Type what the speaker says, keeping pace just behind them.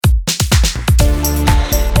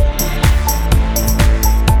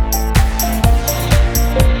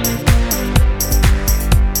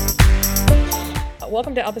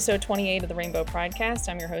Welcome to episode 28 of the Rainbow Pridecast.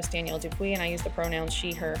 I'm your host, Danielle Dupuis, and I use the pronouns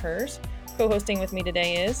she, her, hers. Co-hosting with me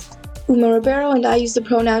today is Uma Ribeiro, and I use the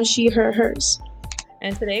pronouns she, her, hers.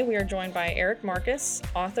 And today we are joined by Eric Marcus,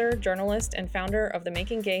 author, journalist, and founder of the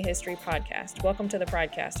Making Gay History podcast. Welcome to the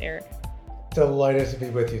Pridecast, Eric. Delighted to be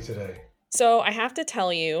with you today. So I have to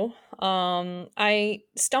tell you, I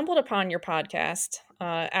stumbled upon your podcast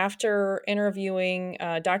after interviewing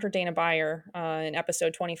Dr. Dana Beyer in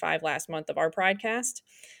episode 25 last month of our Pridecast.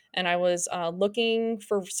 And I was looking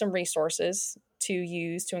for some resources to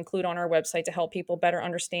use to include on our website to help people better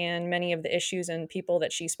understand many of the issues and people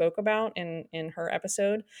that she spoke about in her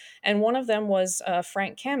episode. And one of them was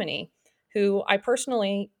Frank Kameny, who I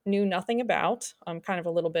personally knew nothing about. I'm kind of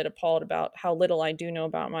a little bit appalled about how little I do know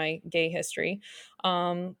about my gay history.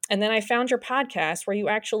 And then I found your podcast where you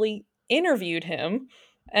actually interviewed him.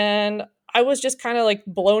 And I was just kind of like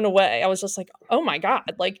blown away. I was just like, oh my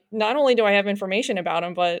God, like not only do I have information about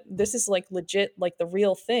him, but this is like legit, like the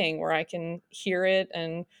real thing where I can hear it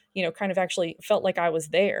and, kind of actually felt like I was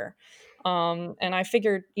there. And I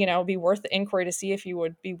figured, it'd be worth the inquiry to see if you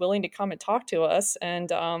would be willing to come and talk to us. And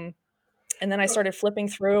then I started flipping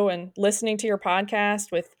through and listening to your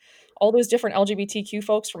podcast with all those different LGBTQ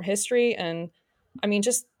folks from history. And I mean,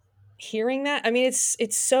 just hearing that, I mean,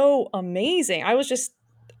 it's so amazing. I was just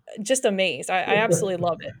amazed. I absolutely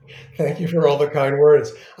love it. Thank you for all the kind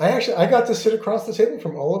words. I got to sit across the table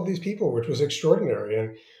from all of these people, which was extraordinary.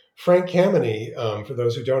 And Frank Kameny, for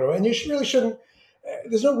those who don't know, and you really shouldn't,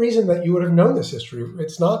 there's no reason that you would have known this history.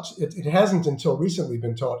 It hasn't until recently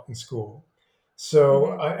been taught in school.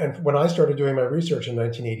 So, and when I started doing my research in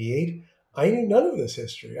 1988, I knew none of this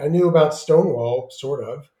history. I knew about Stonewall, sort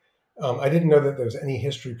of. I didn't know that there was any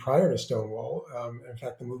history prior to Stonewall. In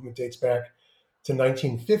fact, the movement dates back to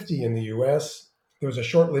 1950 in the U.S. There was a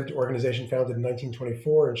short-lived organization founded in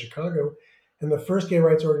 1924 in Chicago, and the first gay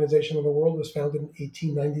rights organization in the world was founded in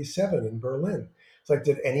 1897 in Berlin. It's like,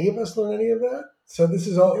 did any of us learn any of that? So this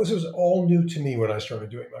was all new to me when I started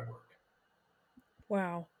doing my work.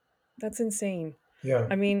 Wow. That's insane. Yeah.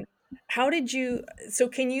 I mean, can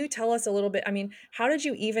you tell us a little bit, how did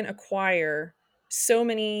you even acquire so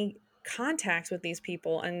many contacts with these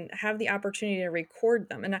people and have the opportunity to record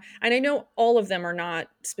them? And I know all of them are not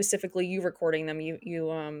specifically you recording them. You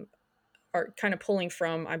are kind of pulling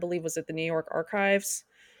from, I believe, was it the New York Archives?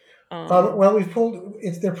 Well,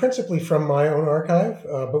 they're principally from my own archive,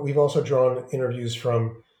 but we've also drawn interviews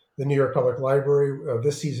from the New York Public Library.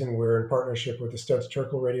 This season, we're in partnership with the Studs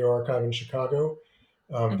Terkel Radio Archive in Chicago.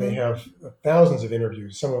 They have thousands of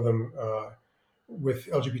interviews, some of them with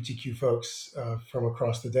LGBTQ folks from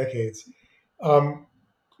across the decades.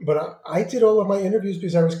 But I did all of my interviews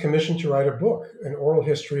because I was commissioned to write a book, an oral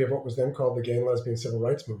history of what was then called the Gay and Lesbian Civil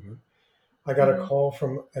Rights Movement. I got a call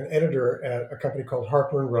from an editor at a company called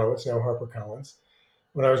Harper & Row, it's now HarperCollins,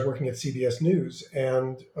 when I was working at CBS News.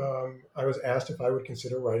 And I was asked if I would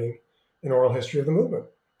consider writing an oral history of the movement,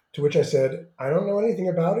 to which I said, I don't know anything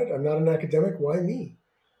about it. I'm not an academic. Why me?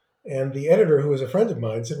 And the editor, who was a friend of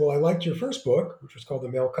mine, said, well, I liked your first book, which was called The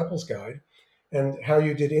Male Couples Guide, and how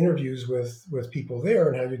you did interviews with people there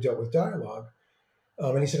and how you dealt with dialogue.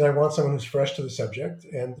 And he said, I want someone who's fresh to the subject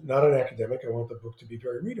and not an academic. I want the book to be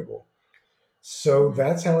very readable. So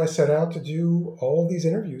that's how I set out to do all of these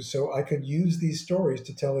interviews, so I could use these stories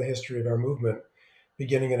to tell the history of our movement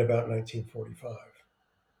beginning in about 1945.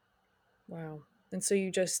 Wow. And so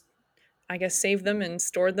you just, I guess, saved them and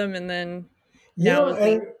stored them, and then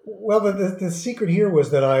the secret here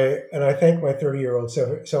was that I thank my 30-year-old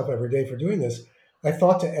self every day for doing this. I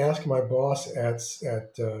thought to ask my boss at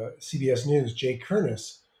CBS News, Jay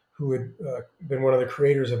Kernis, who had been one of the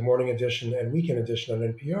creators of Morning Edition and Weekend Edition on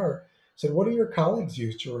NPR, said, what do your colleagues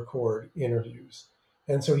use to record interviews?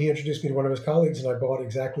 And so he introduced me to one of his colleagues, and I bought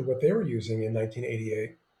exactly what they were using in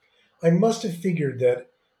 1988. I must have figured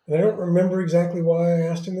that, and I don't remember exactly why I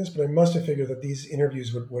asked him this, but I must have figured that these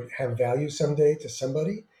interviews would have value someday to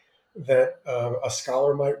somebody, that a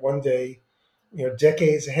scholar might one day,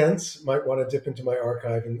 decades hence, might want to dip into my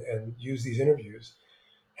archive and use these interviews,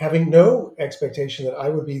 having no expectation that I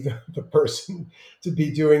would be the person to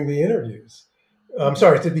be doing the interviews.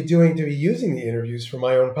 To be using the interviews for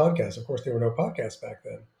my own podcast. Of course, there were no podcasts back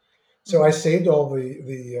then. So I saved all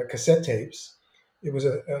the cassette tapes. It was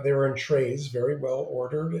they were in trays, very well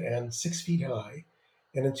ordered and 6 feet high.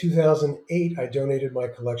 And in 2008, I donated my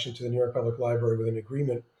collection to the New York Public Library with an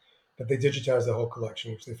agreement that they digitize the whole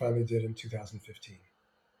collection, which they finally did in 2015.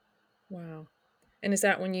 Wow. And is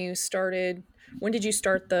that when did you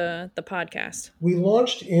start the podcast? We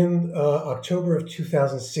launched in October of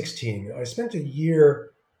 2016. I spent a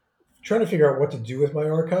year trying to figure out what to do with my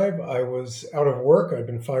archive. I was out of work. I'd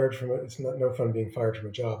been fired from it. It's not no fun being fired from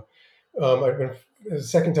a job. I've been It was the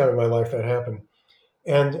second time in my life that happened,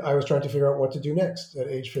 and I was trying to figure out what to do next at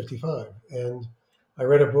age 55. And I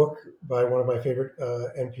read a book by one of my favorite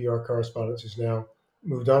NPR correspondents, who's now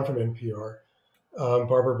moved on from NPR.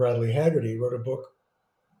 Barbara Bradley Haggerty wrote a book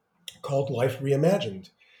called Life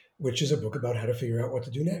Reimagined, which is a book about how to figure out what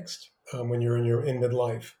to do next when you're in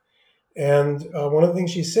midlife. And one of the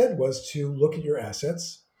things she said was to look at your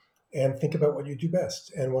assets and think about what you do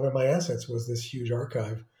best. And one of my assets was this huge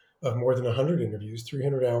archive of more than 100 interviews,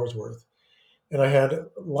 300 hours worth. And I had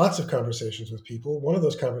lots of conversations with people. One of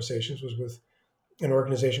those conversations was with an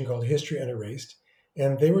organization called History Unerased,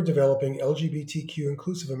 and they were developing LGBTQ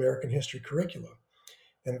inclusive American history curricula.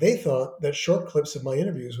 And they thought that short clips of my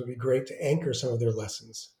interviews would be great to anchor some of their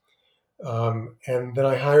lessons. And then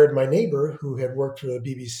I hired my neighbor who had worked for the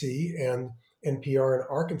BBC and NPR in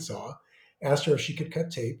Arkansas, asked her if she could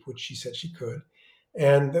cut tape, which she said she could.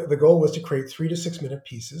 And the goal was to create 3 to 6 minute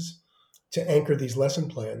pieces to anchor these lesson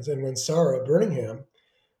plans. And when Sarah Birmingham,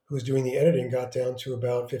 who was doing the editing, got down to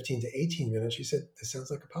about 15 to 18 minutes, she said, "This sounds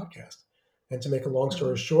like a podcast." And to make a long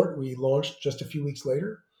story short, we launched just a few weeks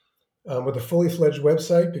later with a fully fledged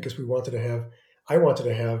website because I wanted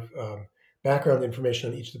to have background information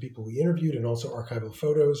on each of the people we interviewed and also archival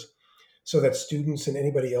photos so that students and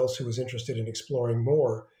anybody else who was interested in exploring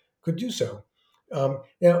more could do so.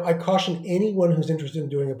 Now, I caution anyone who's interested in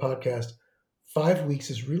doing a podcast, 5 weeks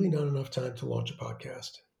is really not enough time to launch a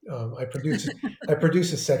podcast. I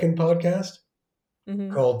produce a second podcast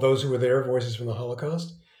Mm-hmm. called Those Who Were There, Voices from the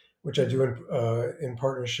Holocaust, which I do in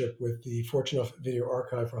partnership with the Fortunoff Video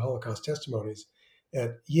Archive for Holocaust Testimonies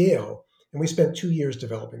at Yale. And we spent 2 years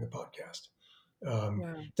developing the podcast.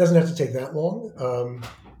 Wow. It doesn't have to take that long,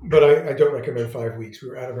 but I don't recommend 5 weeks. We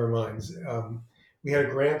were out of our minds. We had a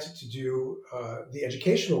grant to do the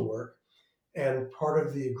educational work, and part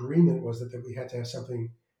of the agreement was that we had to have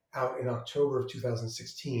something out in October of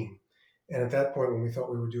 2016. And at that point, when we thought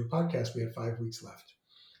we would do a podcast, we had 5 weeks left.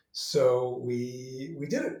 So we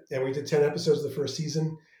did it, and we did 10 episodes of the first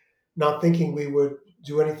season, not thinking we would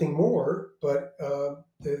do anything more, but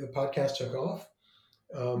the podcast took off.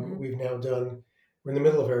 Mm-hmm. We're in the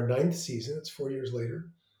middle of our 9th season. It's 4 years later.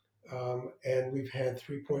 And we've had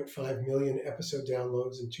 3.5 million episode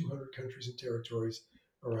downloads in 200 countries and territories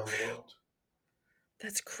around the world.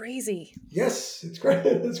 That's crazy. Yes, it's great.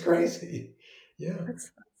 It's crazy. Yeah.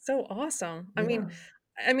 That's so awesome. Yeah.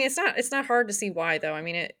 I mean, it's not hard to see why though. I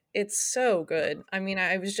mean, it's so good. I mean,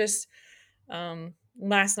 I was just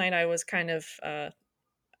last night I was kind of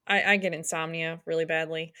I get insomnia really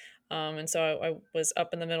badly. And so I was up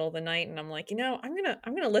in the middle of the night and I'm like, I'm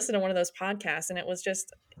gonna listen to one of those podcasts. And it was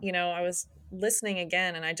just, I was listening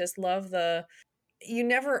again and I just love I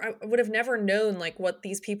would have never known like what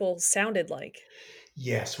these people sounded like.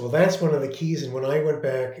 Yes, well, that's one of the keys. And when I went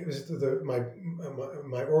back, it was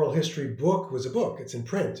my oral history book was a book. It's in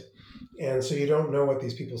print, and so you don't know what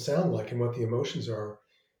these people sound like and what the emotions are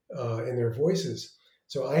in their voices.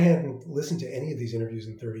 So I hadn't listened to any of these interviews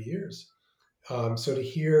in 30 years. So to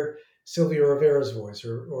hear Sylvia Rivera's voice,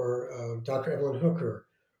 or Dr. Evelyn Hooker,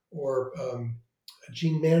 or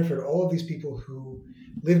Gene Manford, all of these people who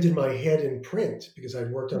lived in my head in print because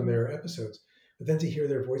I'd worked on their episodes, but then to hear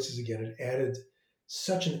their voices again, it added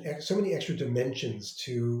so many extra dimensions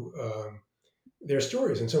to their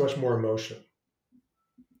stories and so much more emotion.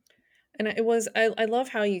 And I love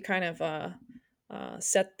how you kind of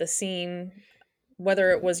set the scene,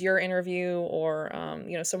 whether it was your interview or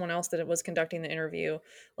someone else that was conducting the interview,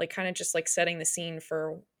 like kind of just like setting the scene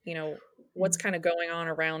for what's kind of going on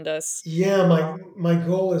around us. Yeah, my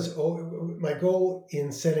goal in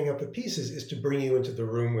setting up the pieces is to bring you into the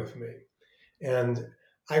room with me, and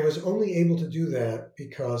I was only able to do that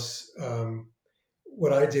because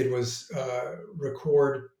what I did was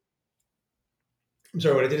record. I'm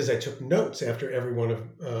sorry, what I did is I took notes after every one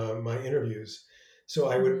of my interviews. So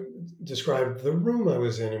I would describe the room I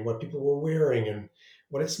was in and what people were wearing and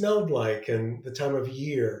what it smelled like and the time of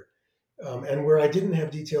year. And where I didn't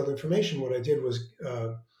have detailed information, what I did was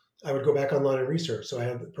I would go back online and research. So I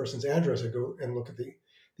had the person's address. I'd go and look at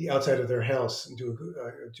the outside of their house and do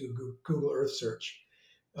a Google Earth search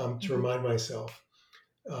to remind myself.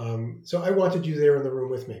 So I wanted you there in the room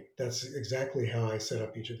with me. That's exactly how I set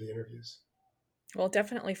up each of the interviews. Well, it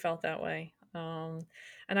definitely felt that way. And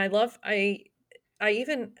I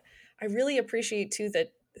really appreciate too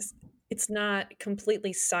that it's not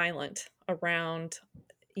completely silent around,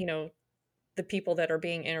 the people that are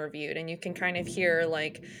being interviewed, and you can kind of hear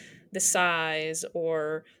like the sighs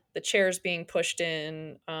or the chairs being pushed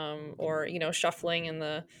in, or shuffling in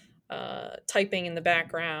the typing in the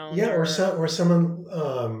background, Yeah, or or someone.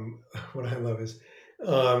 What I love is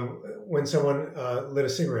when someone lit a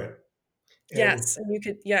cigarette, and yes, and you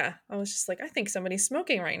could, yeah. I was just like, I think somebody's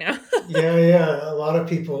smoking right now. yeah, a lot of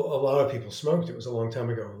people smoked. It was a long time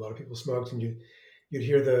ago. A lot of people smoked, and you'd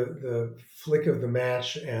hear the flick of the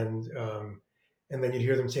match, and then you'd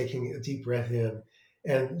hear them taking a deep breath in,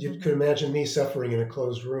 and you could Mhm. imagine me suffering in a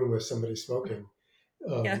closed room with somebody smoking.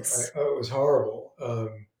 Yes. It was horrible.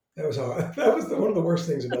 That was that was one of the worst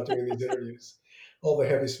things about doing these interviews. All the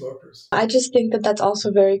heavy smokers. I just think that that's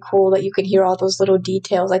also very cool that you can hear all those little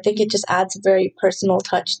details. I think it just adds a very personal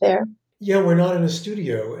touch there. Yeah, we're not in a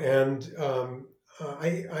studio, and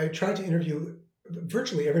I tried to interview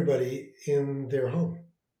virtually everybody in their home.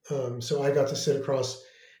 So I got to sit across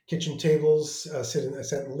kitchen tables, I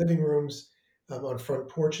sat in living rooms, on front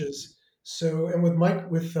porches. So and with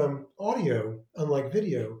audio, unlike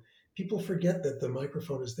video, people forget that the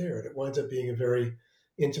microphone is there, and it winds up being a very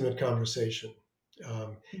intimate conversation.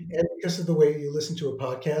 And Mhm. because of the way you listen to a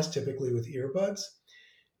podcast, typically with earbuds,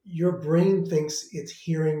 your brain thinks it's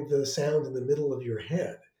hearing the sound in the middle of your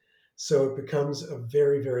head. So it becomes a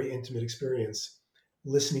very, very intimate experience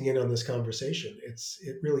listening in on this conversation.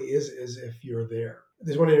 It really is as if you're there.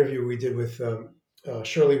 There's one interview we did with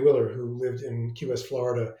Shirley Willer, who lived in Key West,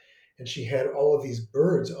 Florida, and she had all of these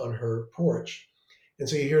birds on her porch. And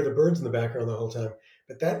so you hear the birds in the background the whole time.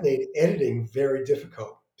 But that made editing very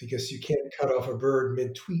difficult because you can't cut off a bird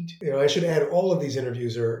mid-tweet. I should add all of these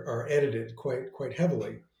interviews are edited quite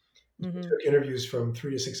heavily. Mhm. Took interviews from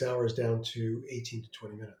 3 to 6 hours down to 18 to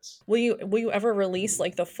 20 minutes. Will you ever release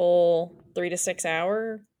like the full 3 to 6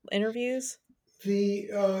 hour interviews? The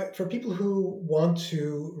For people who want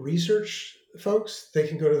to research folks, they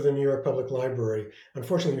can go to the New York Public Library.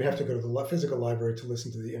 Unfortunately, you have to go to the physical library to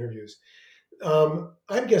listen to the interviews.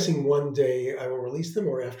 I'm guessing one day I will release them,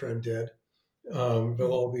 or after I'm dead, they'll Mhm.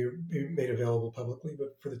 all be made available publicly.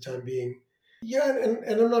 But for the time being, yeah,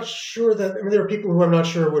 and I'm not sure that. I mean, there are people who I'm not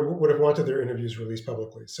sure would have wanted their interviews released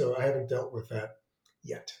publicly. So I haven't dealt with that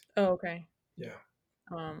yet. Oh, okay. Yeah.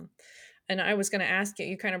 Um, and I was going to ask you,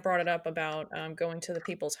 you kind of brought it up about going to the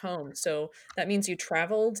people's homes. So that means you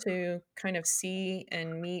traveled to kind of see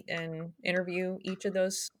and meet and interview each of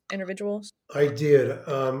those individuals? I did.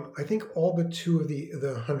 I think all but two of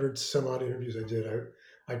the hundred some odd interviews I did,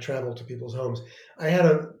 I traveled to people's homes. I had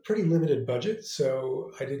a pretty limited budget,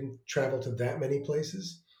 so I didn't travel to that many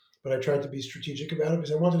places. But I tried to be strategic about it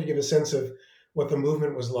because I wanted to give a sense of what the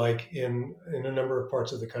movement was like in a number of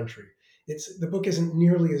parts of the country. The book isn't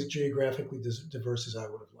nearly as geographically diverse as I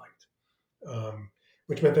would have liked,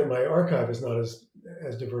 which meant that my archive is not as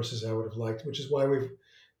diverse as I would have liked. Which is why we've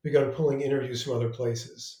begun pulling interviews from other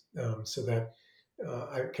places, so that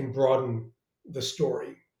I can broaden the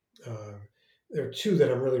story. Uh, there are two that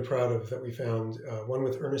I'm really proud of that we found. One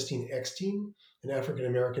with Ernestine Eckstein, an African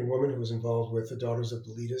American woman who was involved with the Daughters of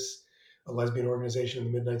Bilitis, a lesbian organization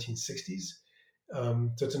in the mid 1960s.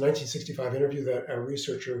 So it's a 1965 interview that our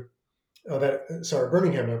researcher, Sarah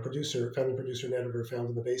Birmingham, our producer, founding producer and editor, found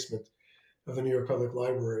in the basement of the New York Public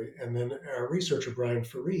Library. And then our researcher, Brian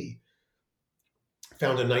Ferree,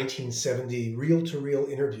 found a 1970 reel to reel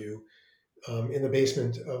interview in the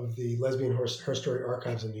basement of the Lesbian Her Story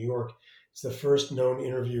Archives in New York. It's the first known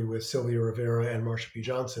interview with Sylvia Rivera and Marsha P.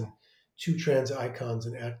 Johnson, two trans icons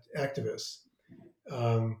and activists.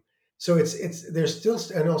 Um, so there's still,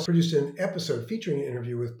 and also produced an episode featuring an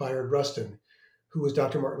interview with Bayard Rustin, who was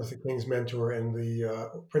Dr. Martin Luther King's mentor and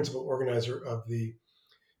the principal organizer of the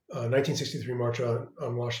 1963 March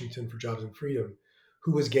on Washington for Jobs and Freedom,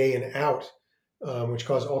 who was gay and out, which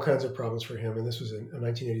caused all kinds of problems for him. And this was a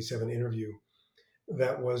 1987 interview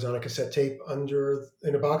that was on a cassette tape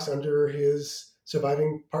in a box under his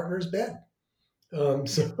surviving partner's bed.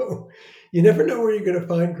 So you never know where you're going to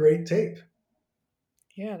find great tape.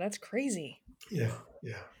 Yeah, that's crazy. Yeah,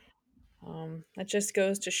 yeah. That just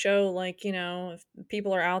goes to show, like, if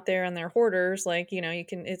people are out there and they're hoarders, like,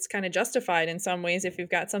 it's kind of justified in some ways if you've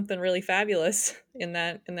got something really fabulous in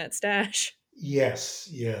that stash. Yes,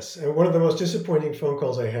 yes. And one of the most disappointing phone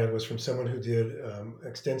calls I had was from someone who did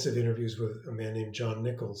extensive interviews with a man named John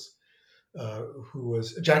Nichols, who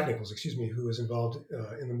was Jack Nichols, excuse me, who was involved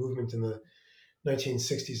in the movement in the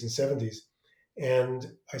 1960s and 70s. And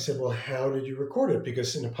I said, "Well, how did you record it?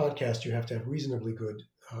 Because in a podcast, you have to have reasonably good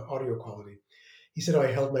audio quality." He said, "Oh, I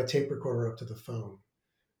held my tape recorder up to the phone."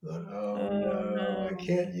 I thought, "Oh Oh no, I no.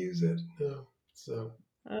 can't use it." No. So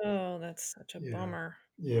Oh, that's such a yeah, bummer.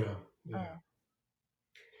 yeah, yeah. Oh.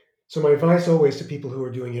 So my advice always to people who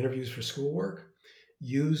are doing interviews for schoolwork: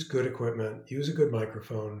 use good equipment, use a good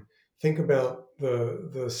microphone, think about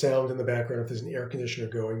the sound in the background. If there's an air conditioner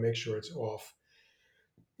going, make sure it's off.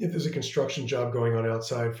 If there's a construction job going on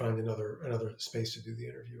outside, find another space to do the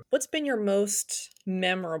interview. What's been your most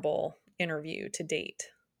memorable interview to date?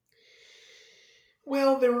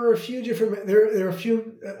 Well, there were a few different. There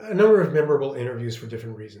are a number of memorable interviews for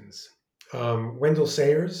different reasons. Wendell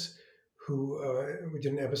Sayers, who we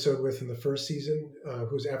did an episode with in the first season,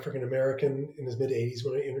 who's African American in his mid 80s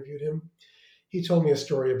when I interviewed him. He told me a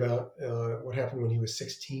story about what happened when he was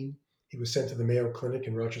 16. He was sent to the Mayo Clinic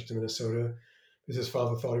in Rochester, Minnesota, because his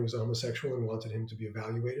father thought he was homosexual and wanted him to be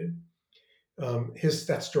evaluated.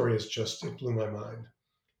 That story is just, it blew my mind.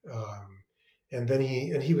 And then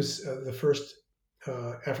he was the first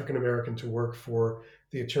African American to work for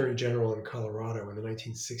the Attorney General in Colorado in the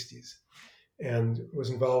 1960s, and was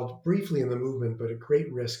involved briefly in the movement, but at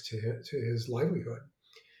great risk to his livelihood.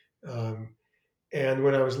 And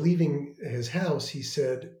when I was leaving his house, he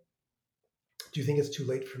said, "Do you think it's too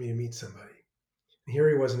late for me to meet somebody?" And here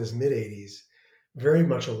he was in his mid 80s, very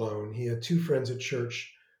much alone. He had two friends at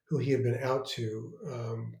church who he had been out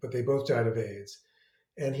to, but they both died of AIDS,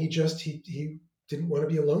 and he didn't want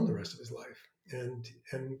to be alone the rest of his life. And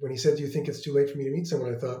when he said, "Do you think it's too late for me to meet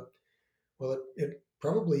someone?" I thought, well, it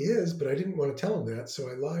probably is, but I didn't want to tell him that, so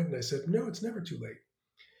I lied and I said, "No, it's never too late."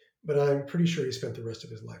 But I'm pretty sure he spent the rest of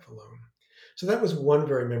his life alone. So that was one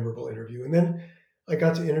very memorable interview. And then I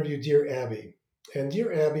got to interview Dear Abby, and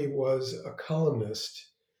Dear Abby was a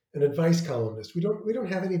columnist, an advice columnist. We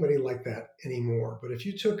don't have anybody like that anymore. But if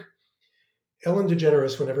you took Ellen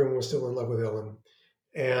DeGeneres when everyone was still in love with Ellen,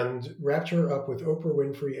 and wrapped her up with Oprah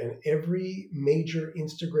Winfrey and every major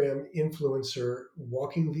Instagram influencer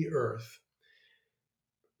walking the earth,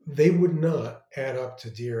 they would not add up to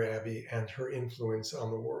Dear Abby and her influence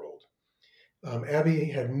on the world. Abby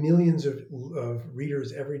had millions of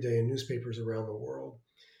readers every day in newspapers around the world,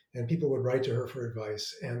 and people would write to her for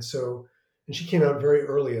advice. And she came out very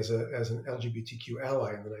early as an LGBTQ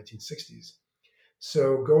ally in the 1960s.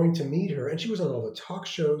 So going to meet her, and she was on all the talk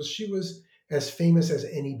shows. She was as famous as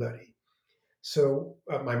anybody. So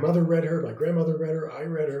my mother read her, my grandmother read her, I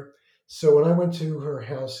read her. So when I went to her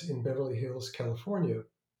house in Beverly Hills, California,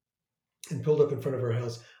 and pulled up in front of her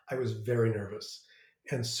house, I was very nervous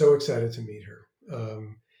and so excited to meet her.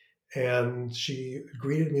 And she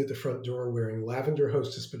greeted me at the front door wearing lavender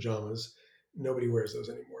hostess pajamas. Nobody wears those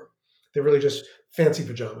anymore. They're really just fancy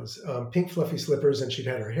pajamas, pink fluffy slippers, and she'd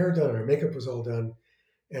had her hair done and her makeup was all done.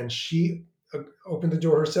 And she opened the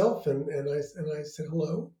door herself, and I said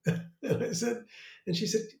hello, and she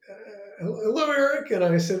said, "Hello, Eric," and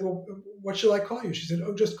I said, "Well, what shall I call you?" She said,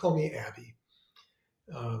 "Oh, just call me Abby,"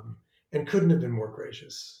 and couldn't have been more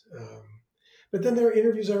gracious. But then there are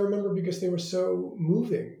interviews I remember because they were so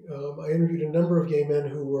moving. I interviewed a number of gay men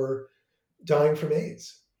who were dying from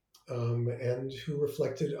AIDS, and who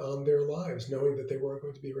reflected on their lives, knowing that they weren't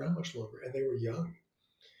going to be around much longer, and they were young.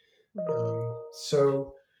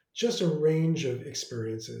 So just a range of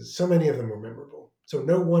experiences. So many of them were memorable. So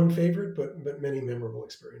no one favorite, but many memorable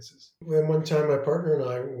experiences. When one time my partner and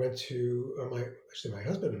I went to, my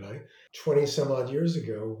husband and I, 20 some odd years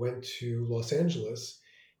ago, went to Los Angeles,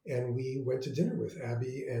 and we went to dinner with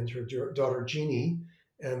Abby and her daughter Jeannie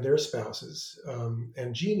and their spouses.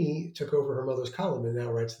 And Jeannie took over her mother's column and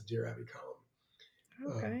now writes the Dear Abby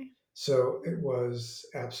column. Okay. So it was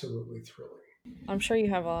absolutely thrilling. I'm sure you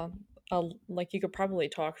have like you could probably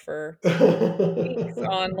talk for weeks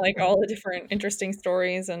on like all the different interesting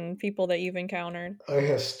stories and people that you've encountered. I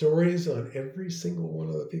have stories on every single one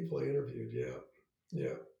of the people I interviewed.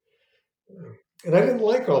 Yeah. And I didn't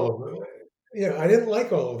like all of them. Yeah, I didn't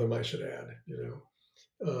like all of them, I should add.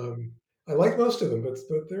 I like most of them, but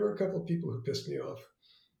there were a couple of people who pissed me off.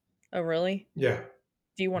 Oh, really? Yeah.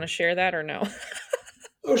 Do you want to share that or no?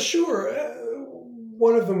 Oh, sure.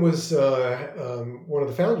 One of them was one of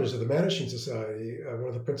the founders of the Mattachine Society, one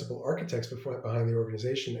of the principal architects behind the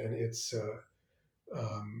organization and its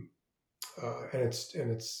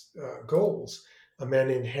goals. A man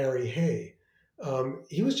named Harry Hay.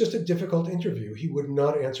 He was just a difficult interview. He would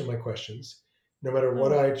not answer my questions, no matter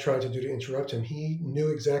what I tried to do to interrupt him. He knew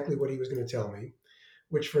exactly what he was going to tell me,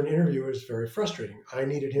 which for an interviewer is very frustrating. I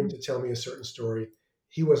needed him to tell me a certain story.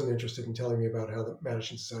 He wasn't interested in telling me about how the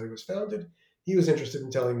Mattachine Society was founded. He was interested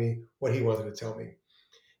in telling me what he wanted to tell me.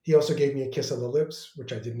 He also gave me a kiss on the lips,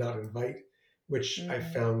 which I did not invite, which I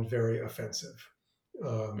found very offensive.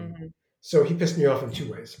 So he pissed me off in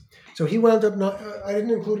two ways. So he wound up I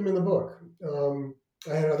didn't include him in the book.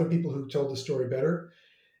 I had other people who told the story better.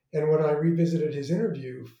 And when I revisited his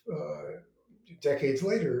interview decades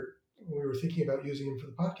later, we were thinking about using him for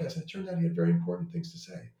the podcast, and it turned out he had very important things to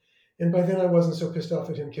say. And by then I wasn't so pissed off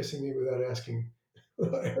at him kissing me without asking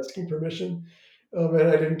without asking permission. And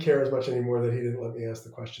I didn't care as much anymore that he didn't let me ask the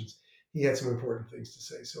questions. He had some important things to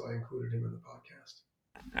say, so I included him in the podcast.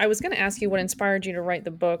 I was going to ask you what inspired you to write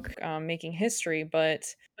the book, Making History, but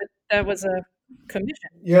that was a commission.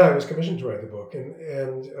 Yeah, I was commissioned to write the book,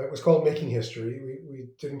 and it was called Making History. We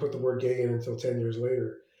didn't put the word gay in until 10 years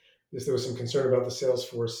later, because there was some concern about the sales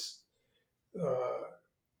force, uh,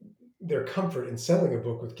 their comfort in selling a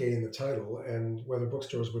book with gay in the title, and whether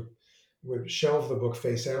bookstores would shelve the book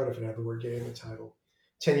face out if it had the word gay in the title.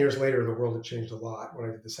 10 years later, the world had changed a lot when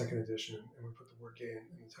I did the second edition and we put the word gay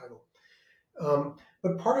in the title.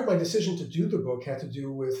 But part of my decision to do the book had to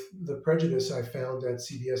do with the prejudice I found at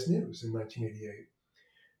CBS News in 1988.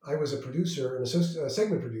 I was a producer, a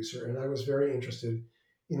segment producer, and I was very interested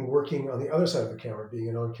in working on the other side of the camera, being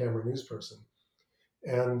an on-camera news person.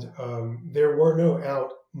 And there were no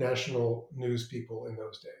out national news people in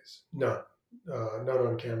those days, none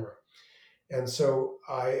on camera. And so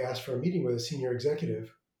I asked for a meeting with a senior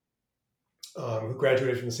executive who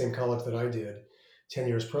graduated from the same college that I did 10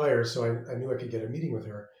 years prior. So I knew I could get a meeting with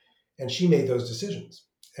her. And she made those decisions.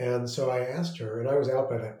 And so I asked her, and I was out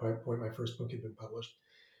by that point, my first book had been published.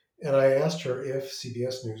 And I asked her if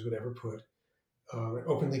CBS News would ever put an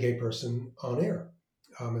openly gay person on air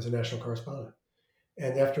as a national correspondent.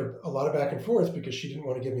 And after a lot of back and forth, because she didn't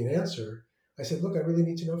want to give me an answer, I said, look, I really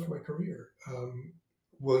need to know for my career.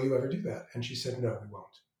 Will you ever do that? And she said, no, we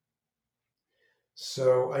won't.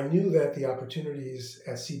 So I knew that the opportunities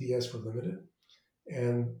at CBS were limited.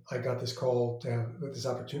 And I got this call to have this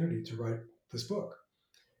opportunity to write this book.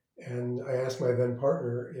 And I asked my then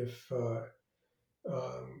partner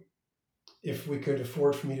if we could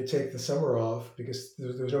afford for me to take the summer off, because there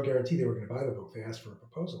was no guarantee they were going to buy the book. They asked for a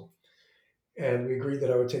proposal. And we agreed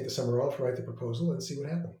that I would take the summer off, write the proposal, and see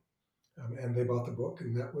what happened. And they bought the book,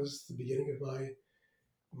 and that was the beginning of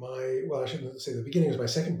well, I shouldn't say the beginning was my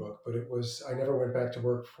second book, but I never went back to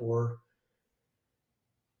work for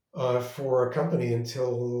a company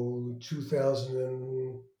until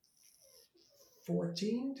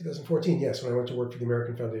 2014, yes, when I went to work for the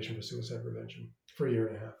American Foundation for Suicide Prevention for a year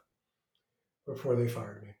and a half before they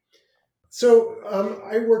fired me. So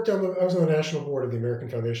I was on the national board of the American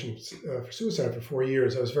Foundation for Suicide for 4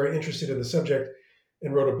 years. I was very interested in the subject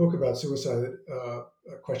and wrote a book about suicide, a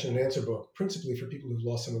question and answer book, principally for people who've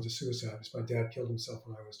lost someone to suicide, because my dad killed himself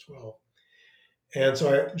when I was 12. And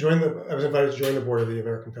so I was invited to join the board of the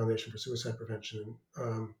American Foundation for Suicide Prevention.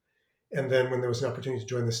 And then when there was an opportunity to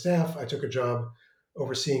join the staff, I took a job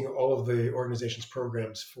overseeing all of the organization's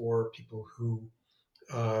programs for people who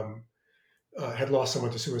had lost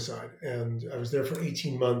someone to suicide. And I was there for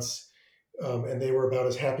 18 months, and they were about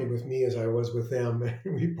as happy with me as I was with them.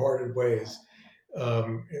 We parted ways.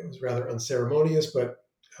 It was rather unceremonious, but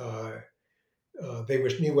they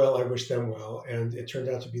wished me well, I wished them well, and it turned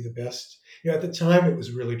out to be the best. At the time, it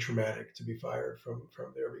was really traumatic to be fired from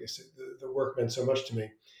there, because the work meant so much to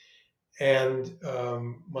me. And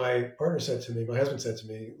my husband said to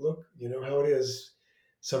me, look, you know how it is.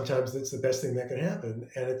 Sometimes it's the best thing that can happen.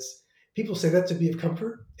 And people say that to be of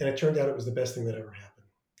comfort. And it turned out it was the best thing that ever happened,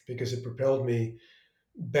 because it propelled me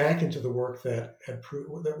back into the work that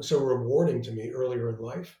was so rewarding to me earlier in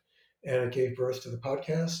life. And it gave birth to the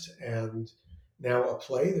podcast and now a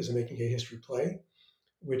play. There's a Making Gay History play,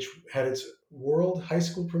 which had its world high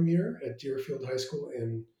school premiere at Deerfield High School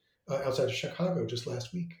outside of Chicago just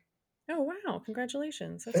last week. Oh, wow.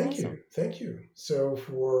 Congratulations. That's awesome. Thank you. So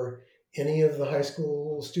for any of the high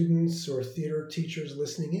school students or theater teachers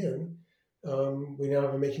listening in, we now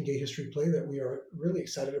have a Making Gay History play that we are really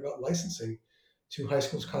excited about licensing to high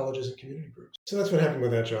schools, colleges, and community groups. So that's what happened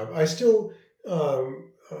with that job. I still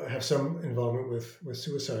have some involvement with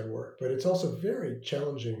suicide work, but it's also very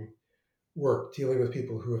challenging work dealing with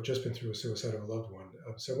people who have just been through a suicide of a loved one.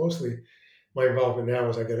 So mostly my involvement now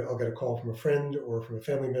is I'll get a call from a friend or from a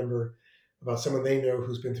family member about someone they know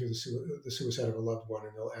who's been through the suicide of a loved one,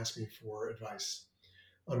 and they'll ask me for advice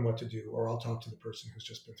on what to do, or I'll talk to the person who's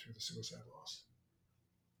just been through the suicide loss.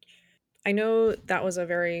 I know that was a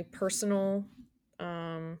very personal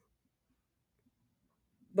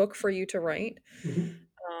book for you to write. Mm-hmm.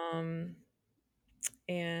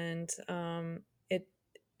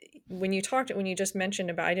 When you just mentioned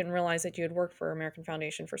about, I didn't realize that you had worked for American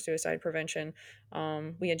Foundation for Suicide Prevention.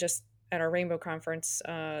 We had just, at our Rainbow Conference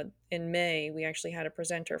in May, we actually had a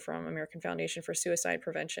presenter from American Foundation for Suicide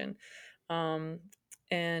Prevention.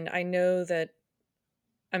 And I know that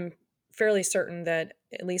I'm fairly certain that,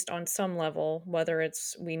 at least on some level, whether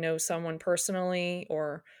it's we know someone personally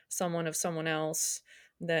or someone of someone else,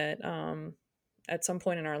 that at some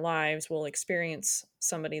point in our lives we'll experience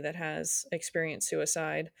somebody that has experienced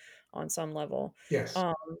suicide on some level. Yes.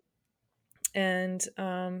 Um, and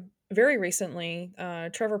very recently,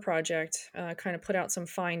 Trevor Project kind of put out some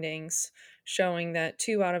findings showing that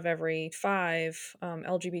 2 out of every 5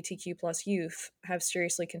 LGBTQ plus youth have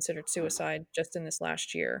seriously considered suicide just in this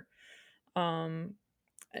last year. Um,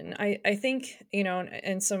 and I think,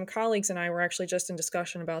 and some colleagues and I were actually just in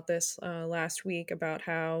discussion about this last week about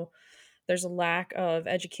how there's a lack of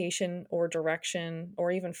education or direction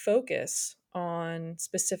or even focus on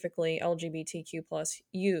specifically LGBTQ plus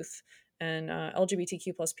youth and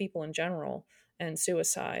LGBTQ plus people in general and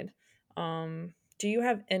suicide. Do you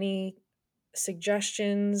have any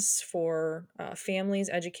suggestions for families,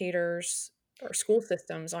 educators, or school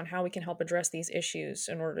systems on how we can help address these issues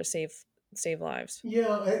in order to save lives?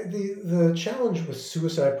 Yeah, the challenge with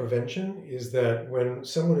suicide prevention is that when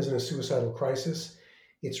someone is in a suicidal crisis,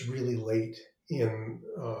 it's really late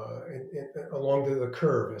along the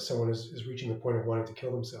curve as someone is reaching the point of wanting to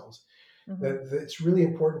kill themselves. Mm-hmm. That it's really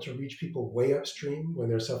important to reach people way upstream when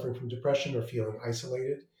they're suffering from depression or feeling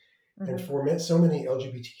isolated. And Mm-hmm. for so many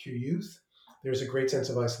LGBTQ youth, there's a great sense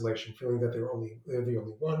of isolation, feeling that they're the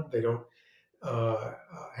only one. They don't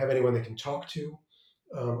have anyone they can talk to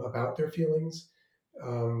about their feelings.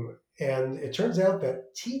 And it turns out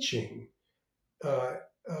that teaching uh,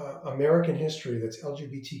 American history that's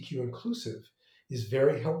LGBTQ inclusive is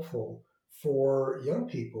very helpful for young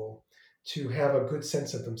people to have a good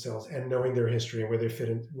sense of themselves and knowing their history and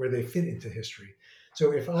where they fit into history.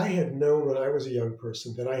 So if I had known when I was a young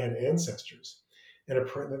person that I had ancestors and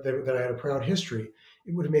that I had a proud history,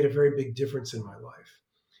 it would have made a very big difference in my life.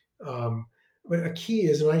 But a key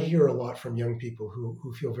is, and I hear a lot from young people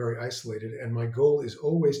who feel very isolated, and my goal is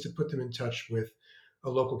always to put them in touch with a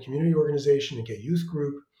local community organization, a gay youth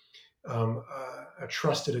group, a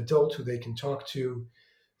trusted adult who they can talk to.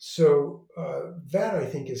 So that I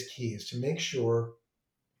think is key, is to make sure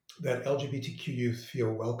that LGBTQ youth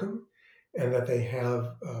feel welcome and that they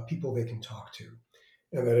have people they can talk to.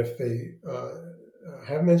 And that if they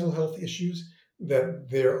have mental health issues, that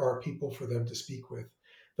there are people for them to speak with.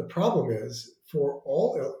 The problem is for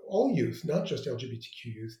all youth, not just LGBTQ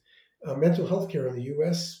youth, mental health care in the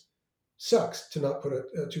U.S. sucks, to not put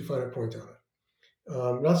too fine a point on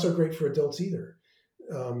it. Not so great for adults either.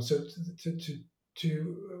 So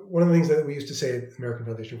one of the things that we used to say at the American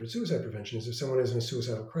Foundation for Suicide Prevention is if someone is in a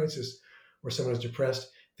suicidal crisis or someone is depressed,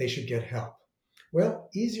 they should get help. Well,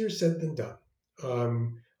 easier said than done.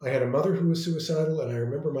 I had a mother who was suicidal, and I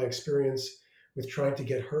remember my experience with trying to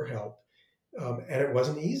get her help, and it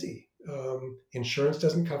wasn't easy. Insurance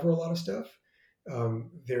doesn't cover a lot of stuff.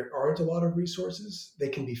 There aren't a lot of resources. They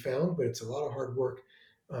can be found, but it's a lot of hard work,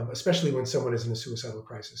 especially when someone is in a suicidal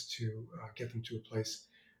crisis, to get them to a place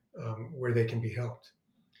where they can be helped.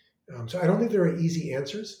 So I don't think there are easy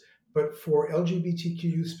answers, but for LGBTQ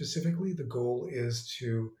youth specifically, the goal is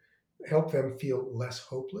to help them feel less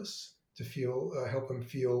hopeless, to help them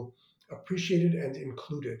feel appreciated and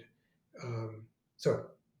included. So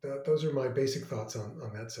those are my basic thoughts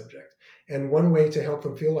on that subject. And one way to help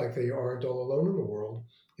them feel like they aren't all alone in the world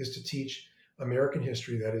is to teach American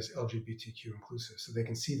history that is LGBTQ inclusive, so they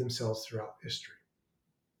can see themselves throughout history.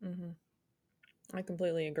 Mm-hmm. I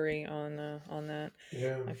completely agree on that.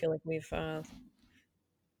 Yeah. I feel like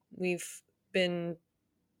we've been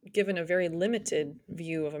given a very limited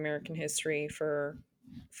view of American history for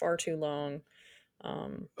far too long. Oh,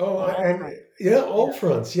 On all and fronts. yeah, all Yeah.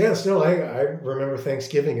 fronts. Yes, no, I remember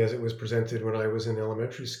Thanksgiving as it was presented when I was in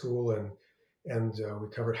elementary school, and we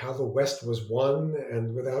covered how the West was won,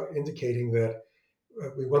 and without indicating that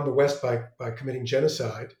we won the West by committing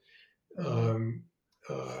genocide. Mm-hmm. Um,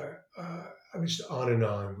 I was just on and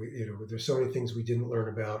on. There's so many things we didn't learn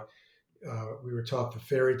about. We were taught the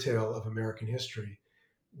fairy tale of American history,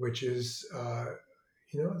 which is,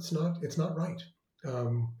 it's not right.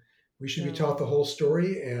 Um, we should be No. taught the whole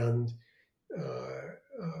story uh,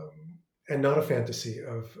 and not a fantasy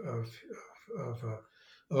of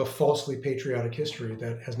a falsely patriotic history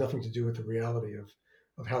that has nothing to do with the reality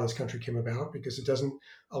of how this country came about, because it doesn't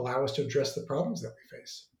allow us to address the problems that we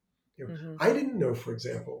face. Mm-hmm. I didn't know, for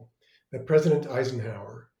example, that President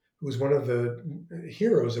Eisenhower, who was one of the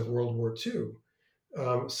heroes of World War II,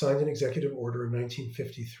 signed an executive order in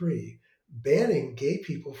 1953 banning gay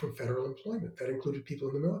people from federal employment. That included people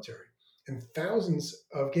in the military. And thousands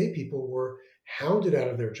of gay people were hounded out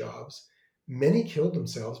of their jobs. Many killed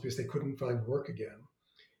themselves because they couldn't find work again.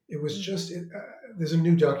 It was Mm-hmm. there's a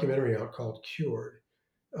new documentary out called Cured,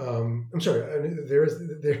 I'm sorry,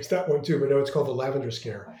 there's that one too, but no, it's called the Lavender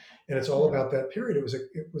Scare, and it's all Mhm. about that period.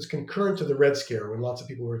 It was concurrent to the Red Scare when lots of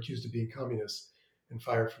people were accused of being communists and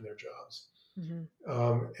fired from their jobs. Mhm.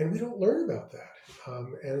 And we don't learn about that.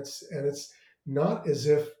 And it's not as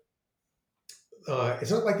if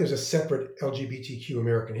it's not like there's a separate LGBTQ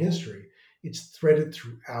American history. It's threaded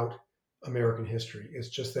throughout American history. It's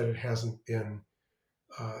just that it hasn't been.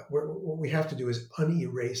 What we have to do is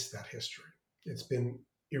unerase that history. It's been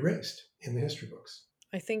erased in the history books.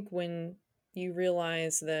 I think when you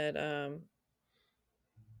realize that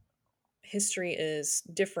history is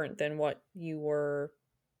different than what you were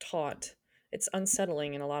taught, it's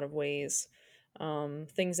unsettling in a lot of ways.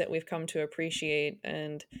 Things that we've come to appreciate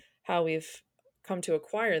and how we've come to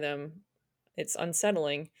acquire them, it's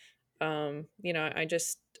unsettling. I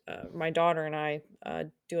just, my daughter and I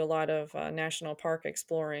do a lot of national park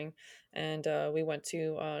exploring, and we went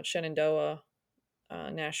to Shenandoah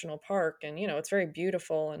National Park, and it's very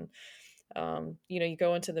beautiful. And you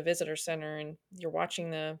go into the visitor center and you're watching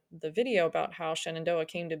the video about how Shenandoah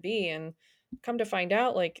came to be, and come to find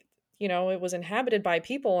out, like, it was inhabited by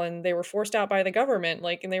people and they were forced out by the government,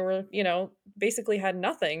 like, and they were, basically had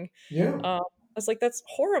nothing. Yeah, I was like, that's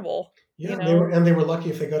horrible, yeah. They were lucky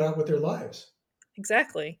if they got out with their lives.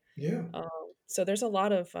 exactly. Yeah. Um, so there's a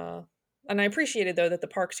lot of, and I appreciated though that the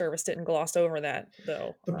Park Service didn't gloss over that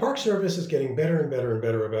though. The Park Service is getting better and better and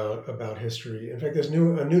better about history. In fact, there's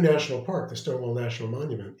a new national park, the Stonewall National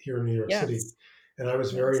Monument here in New York City, Yes, and I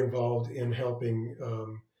was very yes. involved in helping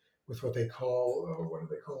with what they call what do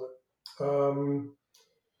they call it?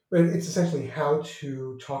 But it's essentially how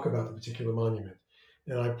to talk about the particular monument.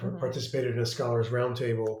 And I Hmm. participated in a scholars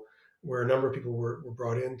roundtable where a number of people were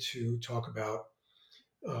brought in to talk about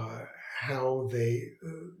uh, how they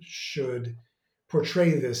should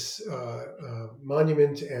portray this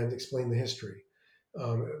monument and explain the history.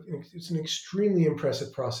 It's an extremely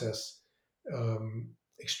impressive process,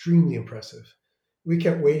 extremely impressive. We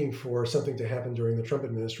kept waiting for something to happen during the Trump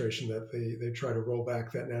administration that they try to roll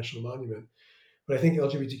back that national monument. But I think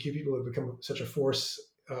LGBTQ people have become such a force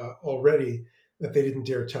already that they didn't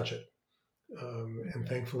dare touch it. And Hmm.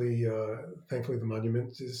 thankfully, the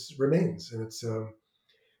monument remains, and it's um,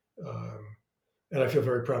 and I feel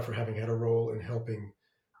very proud for having had a role in helping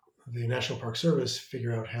the National Park Service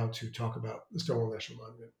figure out how to talk about the Stonewall National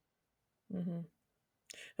Monument. Hmm.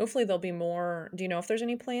 Hopefully there'll be more. Do you know if there's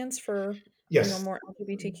any plans for, Yes, more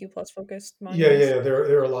LGBTQ plus focused yeah, monuments? yeah.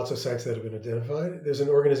 There are lots of sites that have been identified. There's an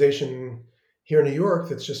organization here in New York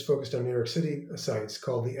that's just focused on New York City sites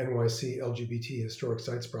called the NYC LGBT Historic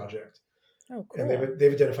Sites Project, Oh, and cool.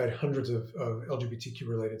 they've identified hundreds of LGBTQ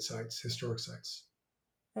related sites, historic sites.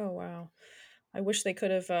 Oh, wow. I wish they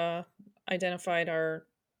could have identified our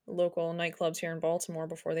local nightclubs here in Baltimore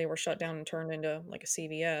before they were shut down and turned into like a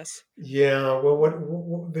CVS. Yeah,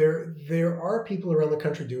 well, there are people around the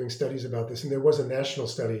country doing studies about this, and there was a national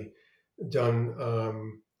study done,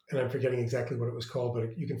 and I'm forgetting exactly what it was called,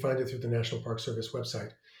 but you can find it through the National Park Service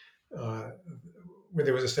website, uh, where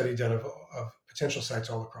there was a study done of potential sites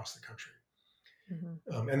all across the country.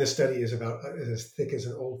 Hmm. And this study is about is as thick as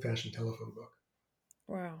an old-fashioned telephone book.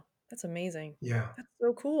 Wow, that's amazing. Yeah, That's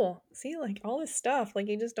so cool. See, like all this stuff, like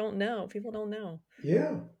you just don't know. People don't know.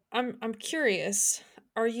 yeah. I'm curious.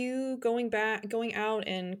 Are you going out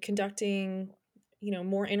and conducting,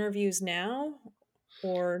 more interviews now?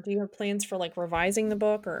 Or do you have plans for like revising the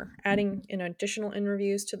book or adding in additional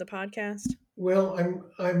interviews to the podcast? Well,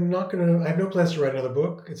 I'm not gonna. I have no plans to write another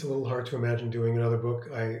book. It's a little hard to imagine doing another book.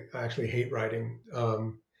 I actually hate writing,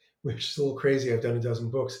 which is a little crazy. I've done a dozen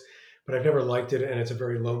books, but I've never liked it, and it's a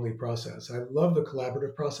very lonely process. I love the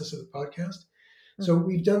collaborative process of the podcast. So Hmm.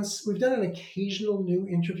 we've done an occasional new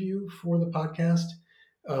interview for the podcast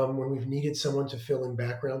when we've needed someone to fill in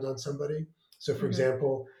background on somebody. So, for Hmm.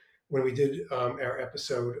 example, when we did our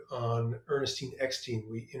episode on Ernestine Eckstein,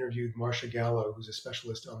 we interviewed Marcia Gallo, who's a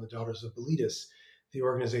specialist on the Daughters of Bilitis, the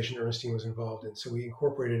organization Ernestine was involved in. So we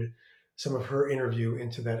incorporated some of her interview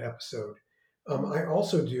into that episode. I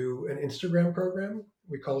also do an Instagram program.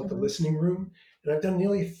 We call it the Hmm. Listening Room, and I've done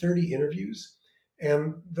nearly 30 interviews.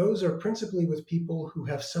 And those are principally with people who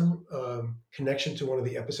have some connection to one of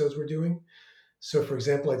the episodes we're doing. So, for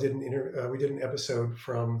example, we did an episode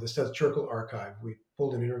from the Studs Terkel archive. We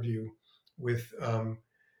pulled an interview with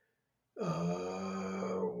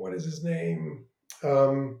what is his name,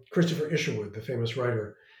 Christopher Isherwood, the famous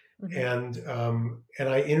writer, Hmm. and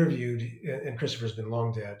I interviewed, and Christopher's been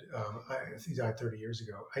long dead. He died 30 years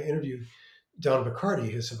ago. I interviewed Don Bacardi,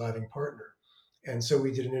 his surviving partner, and so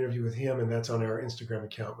we did an interview with him, and that's on our Instagram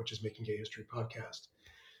account, which is Making Gay History Podcast.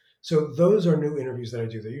 So those are new interviews that I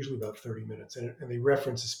do. They're usually about 30 minutes, and they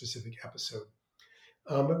reference a specific episode.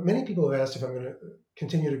 But many people have asked if I'm going to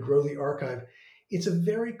continue to grow the archive. It's a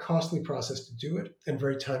very costly process to do it and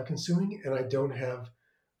very time consuming, and I don't have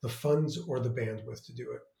the funds or the bandwidth to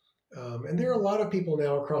do it. And there are a lot of people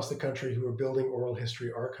now across the country who are building oral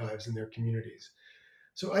history archives in their communities.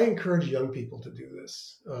 So I encourage young people to do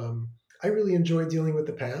this. I really enjoy dealing with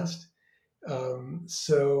the past.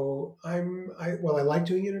 While I like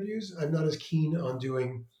doing interviews, I'm not as keen on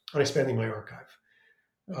expanding my archive.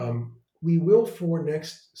 We will, for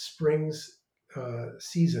next spring's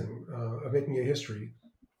season of Making a History,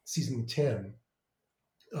 season 10.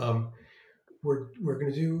 We're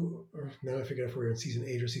going to do. Now I forget if we're in season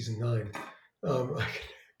 8 or season 9. I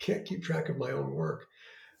can't keep track of my own work.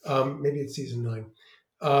 Maybe it's season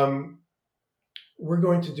 9. We're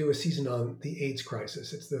going to do a season on the AIDS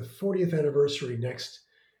crisis. It's the 40th anniversary next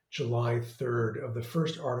July 3rd of the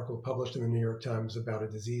first article published in the New York Times about a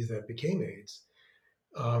disease that became AIDS.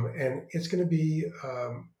 And it's going to be,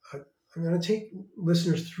 I'm going to take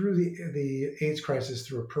listeners through the AIDS crisis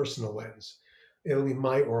through a personal lens. It'll be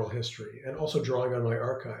my oral history and also drawing on my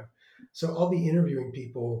archive. So I'll be interviewing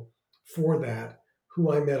people for that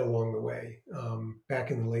who I met along the way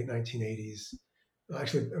back in the late 1980s.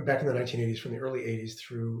 Actually, back in the 1980s, from the early 80s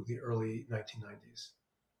through the early 1990s.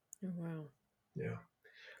 Oh, wow. Yeah.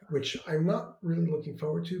 Which I'm not really looking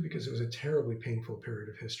forward to because it was a terribly painful period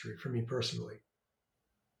of history for me personally.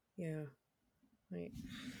 Yeah. Right.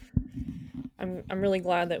 I'm really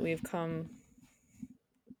glad that we've come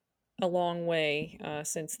a long way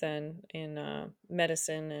since then in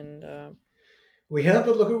medicine and we have,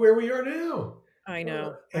 but look at where we are now. I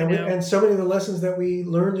know. And so many of the lessons that we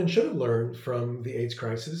learned and should have learned from the AIDS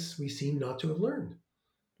crisis, we seem not to have learned.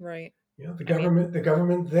 Right. You know, the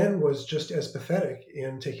government then was just as pathetic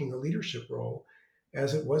in taking a leadership role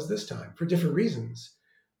as it was this time for different reasons.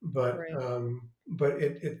 But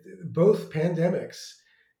both pandemics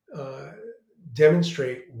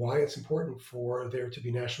demonstrate why it's important for there to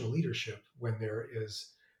be national leadership when there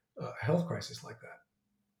is a health crisis like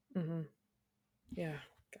that. Mm-hmm. Yeah.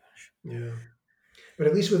 Gosh. Yeah. But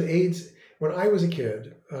at least with AIDS, when I was a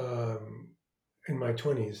kid in my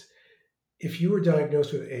 20s, if you were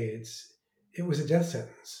diagnosed with AIDS, it was a death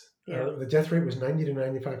sentence. Yeah. The death rate was 90 to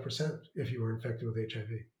 95% if you were infected with HIV.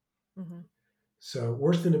 Mm-hmm. So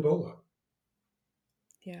worse than Ebola.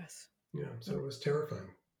 Yes. Yeah, so it was terrifying.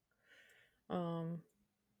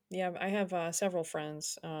 Yeah, I have several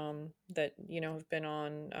friends that, have been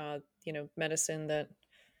on, medicine that,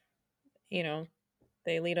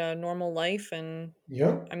 they lead a normal life. And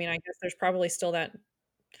yeah, I mean, I guess there's probably still that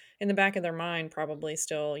in the back of their mind, probably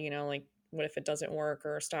still, like, what if it doesn't work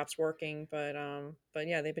or stops working? But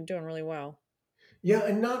yeah, they've been doing really well. Yeah,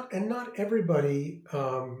 and not everybody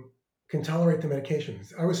can tolerate the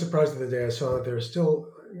medications. I was surprised the other day I saw that there's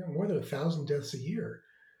still more than 1,000 deaths a year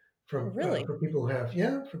from Really? for people who have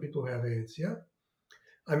AIDS. Yeah,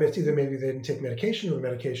 I mean, it's either maybe they didn't take medication or the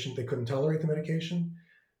medication they couldn't tolerate the medication,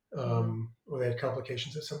 or they had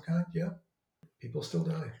complications of some kind. Yeah, people still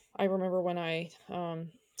die. I remember when I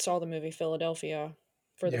saw the movie Philadelphia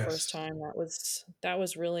for the first Yes. time. That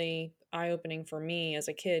was really eye-opening for me as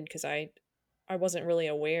a kid because I wasn't really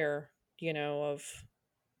aware, of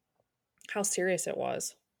how serious it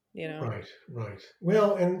was. Right.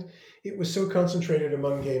 Well, and it was so concentrated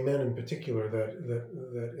among gay men in particular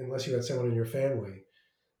that unless you had someone in your family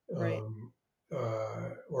Right.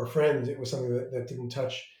 or a friend, it was something that didn't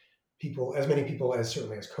touch people, as many people as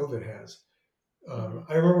certainly as COVID has.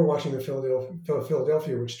 I remember watching the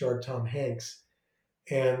Philadelphia, which starred Tom Hanks,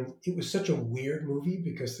 and it was such a weird movie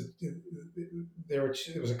because there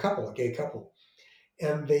was a gay couple,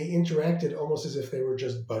 and they interacted almost as if they were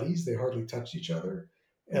just buddies. They hardly touched each other,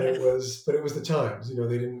 and it was the times.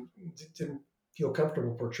 They didn't feel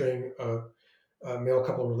comfortable portraying a male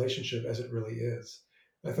couple relationship as it really is.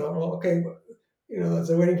 I thought, well, okay, as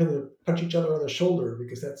they're waiting for them to punch each other on the shoulder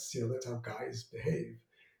because that's how guys behave.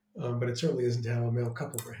 But it certainly isn't how a male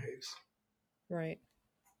couple behaves. Right.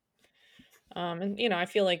 And I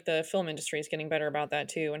feel like the film industry is getting better about that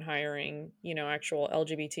too, and hiring actual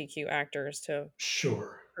LGBTQ actors to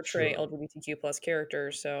portray LGBTQ plus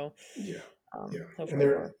characters. So yeah. Hopefully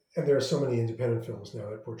and there are so many independent films now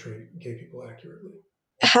that portray gay people accurately.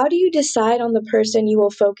 How do you decide on the person you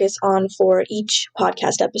will focus on for each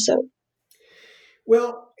podcast episode?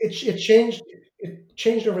 Well, it changed. It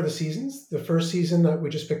changed over the seasons. The first season, we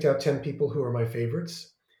just picked out 10 people who are my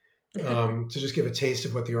favorites to just give a taste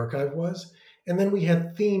of what the archive was. And then we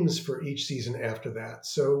had themes for each season after that.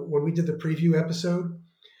 So when we did the preview episode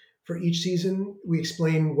for each season, we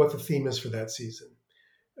explained what the theme is for that season.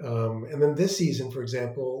 And then this season, for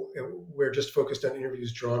example, we're just focused on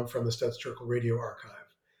interviews drawn from the Studs Terkel Radio Archive.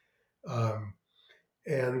 Um,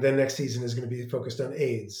 and then next season is going to be focused on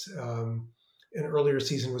AIDS. An earlier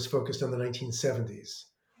season was focused on the 1970s.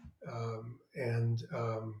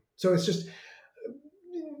 So it's just,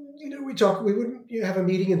 we would have a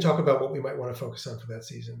meeting and talk about what we might want to focus on for that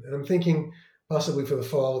season. And I'm thinking possibly for the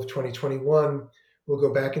fall of 2021, we'll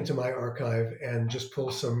go back into my archive and just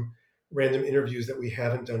pull some random interviews that we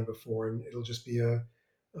haven't done before. And it'll just be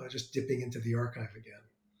just dipping into the archive again.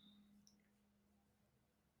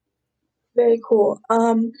 Very cool.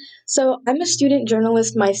 So I'm a student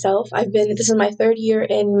journalist myself. This is my third year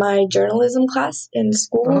in my journalism class in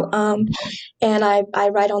school. And I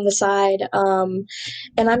write on the side.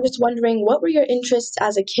 And I'm just wondering, what were your interests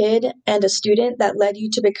as a kid and a student that led you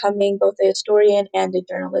to becoming both a historian and a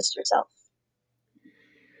journalist yourself?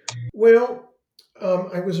 Well,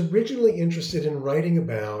 I was originally interested in writing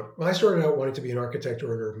about, I started out wanting to be an architect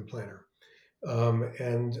or an urban planner.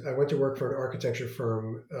 And I went to work for an architecture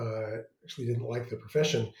firm. Actually, didn't like the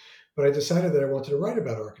profession, but I decided that I wanted to write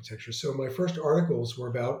about architecture. So my first articles were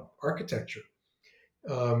about architecture.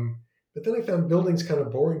 But then I found buildings kind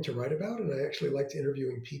of boring to write about, and I actually liked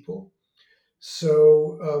interviewing people.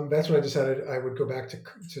 So that's when I decided I would go back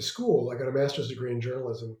to school. I got a master's degree in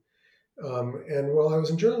journalism. And while I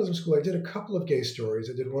was in journalism school, I did a couple of gay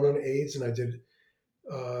stories. I did one on AIDS, and I did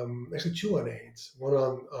actually two on AIDS. One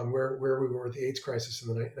on where we were with the AIDS crisis in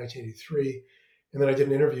 1983, and then I did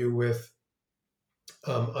an interview with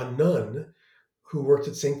a nun who worked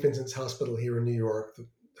at St. Vincent's Hospital here in New York. The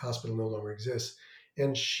hospital no longer exists,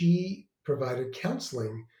 and she provided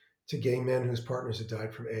counseling to gay men whose partners had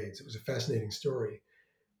died from AIDS. It was a fascinating story,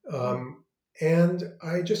 and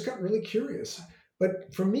I just got really curious.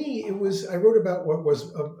 But for me, I wrote about what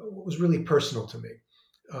was really personal to me.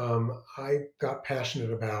 I got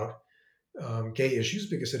passionate about gay issues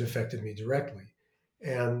because it affected me directly,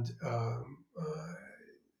 and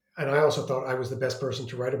I also thought I was the best person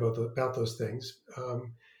to write about those things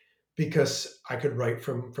because I could write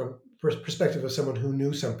from perspective of someone who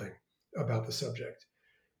knew something about the subject.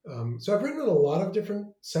 So I've written on a lot of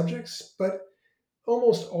different subjects, but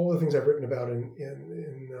almost all the things I've written about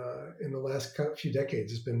in the last few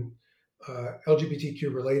decades has been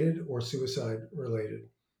LGBTQ related or suicide related.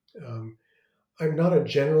 I'm not a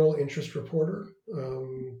general interest reporter.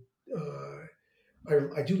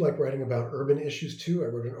 I do like writing about urban issues too. I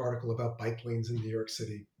wrote an article about bike lanes in New York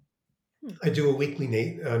City. I do a weekly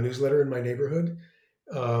newsletter in my neighborhood,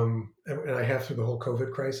 and I have through the whole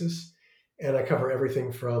COVID crisis. And I cover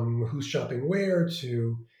everything from who's shopping where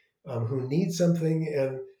to who needs something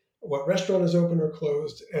and what restaurant is open or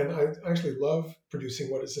closed. And I actually love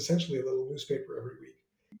producing what is essentially a little newspaper every week.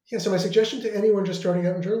 Yeah, so my suggestion to anyone just starting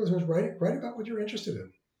out in journalism is write about what you're interested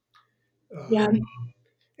in. Yeah.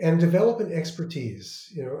 And develop an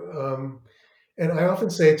expertise. And I often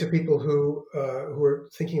say to people who are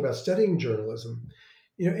thinking about studying journalism,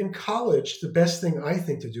 in college, the best thing I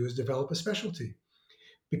think to do is develop a specialty.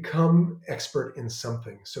 Become expert in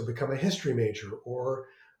something. So become a history major or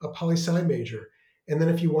a poli-sci major. And then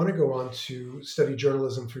if you want to go on to study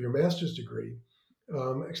journalism for your master's degree,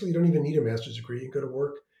 actually you don't even need a master's degree. You can go to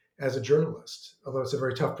work as a journalist, although it's a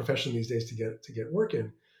very tough profession these days to get work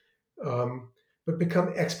in. But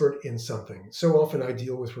become expert in something. So often I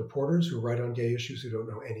deal with reporters who write on gay issues who don't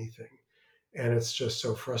know anything. And it's just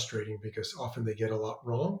so frustrating because often they get a lot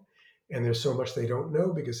wrong. And there's so much they don't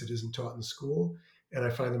know because it isn't taught in school. And I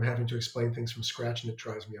find them having to explain things from scratch, and it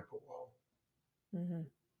drives me up a wall. Mm-hmm.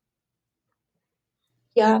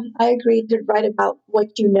 Yeah, I agree to write about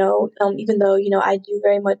what you know, even though, I do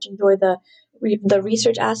very much enjoy the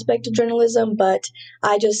research aspect of journalism, but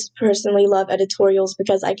I just personally love editorials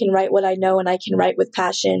because I can write what I know and I can write with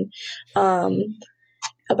passion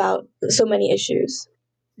about so many issues.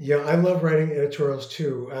 Yeah, I love writing editorials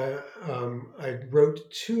too. I wrote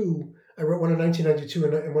two. I wrote one in 1992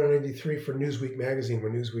 and one in 1993 for Newsweek magazine,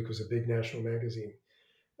 when Newsweek was a big national magazine,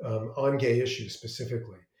 on gay issues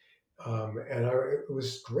specifically. It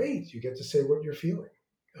was great. You get to say what you're feeling.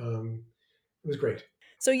 It was great.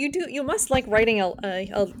 So you must like writing a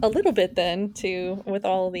little bit then too, with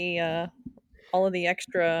all of the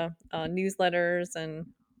extra newsletters and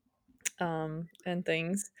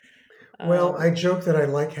things. Well, I joke that I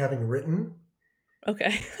like having written,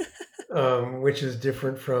 Okay. which is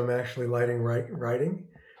different from actually writing. Right.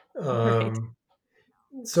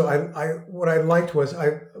 So what I liked was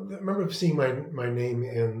I remember seeing my name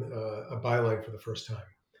in a byline for the first time.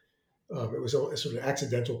 It was a sort of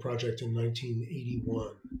accidental project in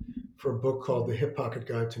 1981 for a book called The Hip Pocket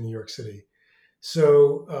Guide to New York City.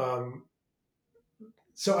 So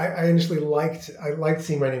So I initially liked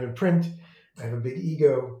seeing my name in print. I have a big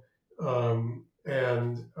ego,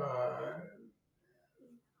 and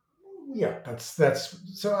yeah, that's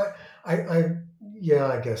so I yeah,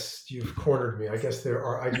 I guess you've cornered me. I guess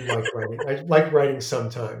I do like writing. I like writing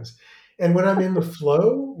sometimes, and when I'm in the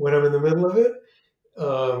flow, when I'm in the middle of it,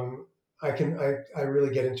 um, I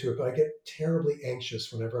really get into it. But I get terribly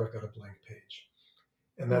anxious whenever I've got a blank page,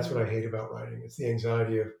 and that's Mm-hmm. what I hate about writing. It's the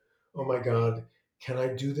anxiety of, oh my God, can I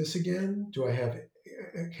do this again? Do I have?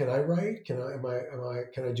 Can I write? Can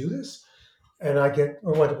I do this? And I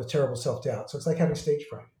wind up with terrible self doubt. So it's like having stage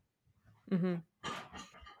fright. Mm-hmm.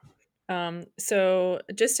 So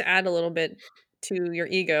just to add a little bit to your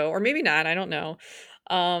ego, or maybe not, I don't know.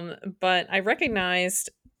 But I recognized,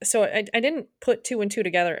 so I didn't put two and two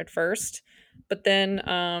together at first, but then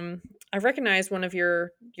I recognized one of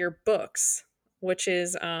your books, which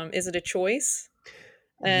is It a Choice?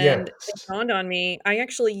 And it Yes. dawned on me, I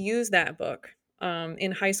actually used that book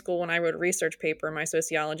in high school when I wrote a research paper in my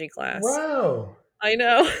sociology class. Wow. I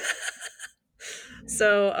know.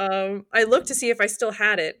 So I looked to see if I still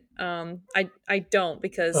had it. I don't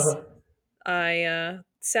because Uh-huh. I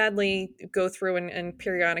sadly go through and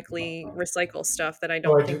periodically recycle stuff that I Oh,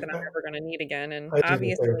 don't think that I'm ever going to need again. And I do the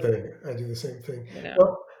obviously, same thing. I do the same thing. you know,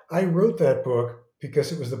 Well, I wrote that book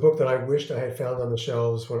because it was the book that I wished I had found on the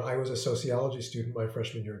shelves when I was a sociology student my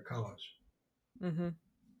freshman year at college. hmm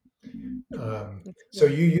So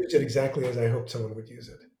you used it exactly as I hoped someone would use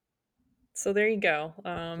it. so there you go.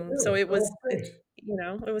 So Really? it Oh, was that's it,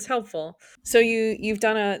 great. it was helpful. So you've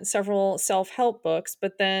done several self help books,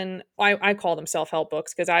 but then I call them self help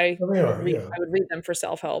books because Well, they are. Yeah. I would read them for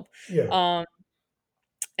self help. Yeah. Um,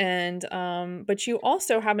 and but you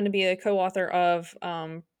also happen to be a co-author of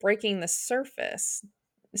Breaking the Surface.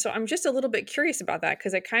 So I'm just a little bit curious about that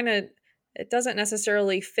because it doesn't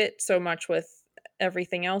necessarily fit so much with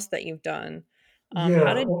everything else that you've done. How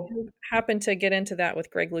Yeah. did Well, you happen to get into that with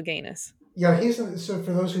Greg Louganis? yeah. So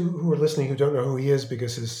for those who are listening who don't know who he is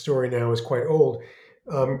because his story now is quite old,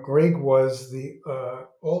 Greg was the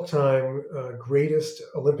all-time greatest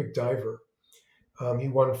Olympic diver. He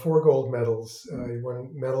won 4 gold medals. He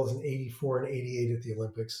won medals in '84 and '88 at the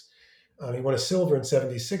Olympics. He won a silver in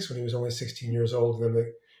 '76 when he was only 16 years old. And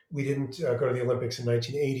then we didn't go to the Olympics in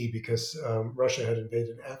 1980 because Russia had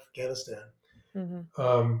invaded Afghanistan. Mm-hmm.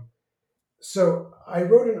 Um, so I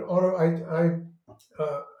wrote an auto.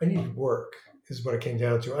 I needed work is what it came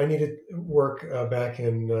down to. I needed work back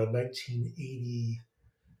in 1980.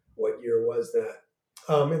 What year was that?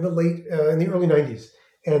 In the early '90s,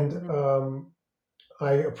 and Mm-hmm.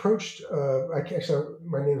 I approached. Actually,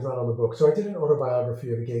 my name's not on the book, so I did an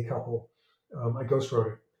autobiography of a gay couple. I ghost wrote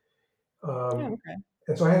it, Oh, um, okay.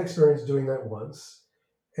 and so I had experience doing that once.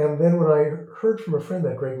 And then when I heard from a friend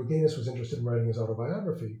that Greg Louganis was interested in writing his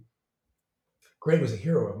autobiography, Greg was a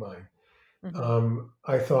hero of mine. Mm-hmm.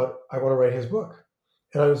 I thought I want to write his book,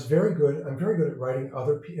 and I was very good. I'm very good at writing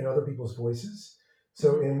in other people's voices.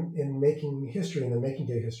 So Mm-hmm. in making history and then making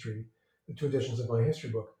gay history, the two editions of my history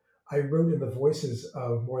book, I wrote in the voices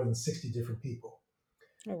of more than 60 different people.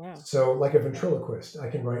 Oh, wow. So, like a ventriloquist, I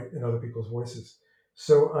can write in other people's voices.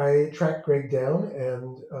 So, I tracked Greg down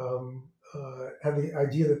and had the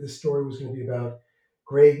idea that this story was going to be about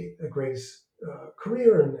Greg's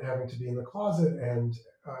career and having to be in the closet, and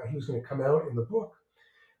he was going to come out in the book.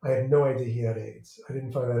 I had no idea he had AIDS. I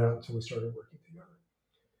didn't find that out until we started working together.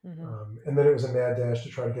 Mm-hmm. And then it was a mad dash to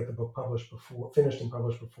try to get the book finished and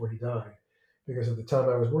published before he died, because at the time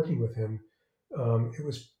I was working with him, it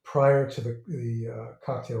was prior to the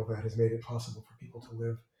cocktail that has made it possible for people to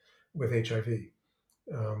live with HIV.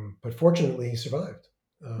 But fortunately, he survived.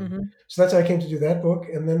 Mm-hmm. So that's how I came to do that book.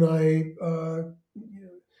 And then I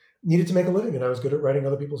needed to make a living, and I was good at writing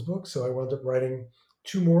other people's books. So I wound up writing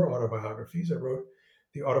 2 more autobiographies. I wrote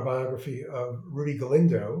the autobiography of Rudy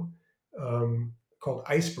Galindo, called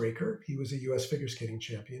Icebreaker. He was a U.S. figure skating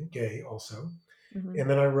champion, gay also. Mm-hmm. And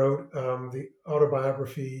then I wrote the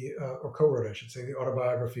autobiography, or co-wrote, I should say, the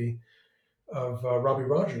autobiography of Robbie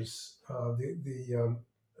Rogers, the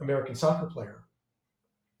American soccer player,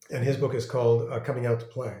 and his book is called Coming Out to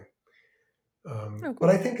Play. Oh, But cool.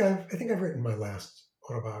 I think I've written my last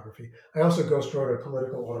autobiography. I also ghost wrote a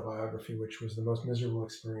political autobiography, which was the most miserable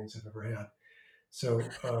experience I've ever had. So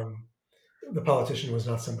the politician was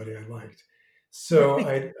not somebody I liked. So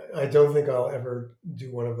I don't think I'll ever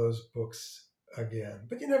do one of those books again.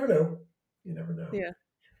 But you never know. You never know. Yeah.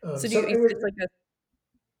 So So it was. it's like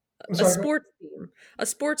I'm a sorry. sports theme, a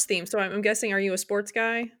sports theme. So I'm guessing, are you a sports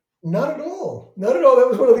guy? Not at all. Not at all. That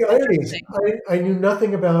was one of the ironies. Interesting. I knew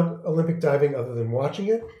nothing about Olympic diving other than watching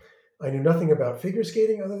it. I knew nothing about figure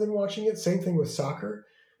skating other than watching it. Same thing with soccer.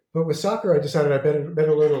 But with soccer, I decided I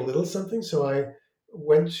better learn a little something. So I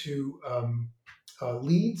went to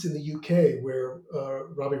Leeds in the UK, where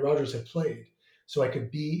Robbie Rogers had played, so I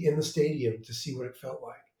could be in the stadium to see what it felt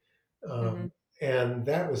like. Hmm. And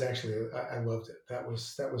that was actually I loved it. That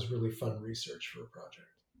was really fun research for a project.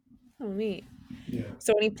 Oh, neat. Yeah.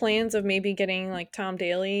 So any plans of maybe getting like Tom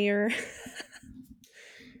Daly or?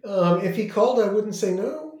 If he called, I wouldn't say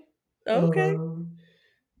no. Okay.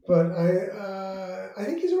 But I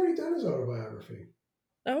think he's already done his autobiography.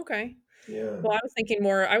 Okay. Yeah. Well, I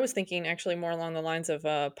was thinking actually more along the lines of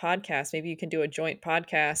a podcast. Maybe you can do a joint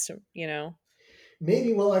podcast, you know.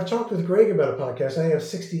 Maybe. Well, I've talked with Greg about a podcast. I have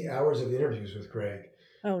 60 hours of interviews with Greg.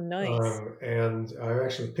 Oh, nice. And I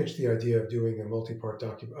actually pitched the idea of doing a multi-part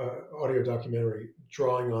audio documentary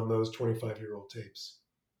drawing on those 25-year-old tapes.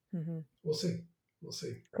 Hmm. We'll see. We'll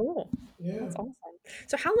see. Cool. Yeah. That's awesome.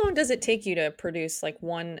 So how long does it take you to produce like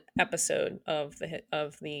one episode of the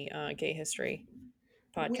gay history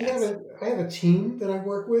podcast? I have a team that I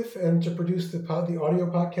work with, and to produce the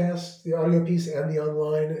audio podcast, the audio piece, and the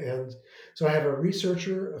online. And so I have a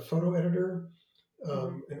researcher, a photo editor,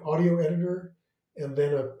 Hmm. an audio editor, and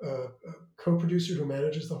then a co-producer who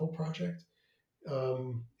manages the whole project.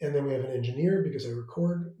 And then we have an engineer because I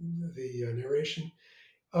record the narration.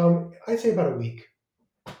 I'd say about a week.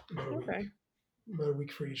 About a week. Okay. About a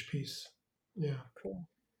week for each piece. Yeah. Cool.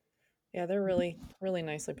 Yeah, they're really, really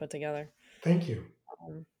nicely put together. Thank you.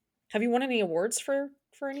 Um, have you won any awards for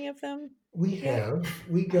any of them We yet? have.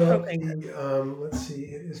 We got Okay, good. the, let's see,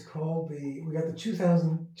 it is called we got the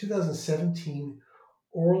 2017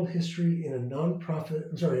 Oral History in a in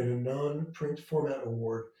a non-print format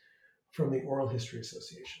award from the Oral History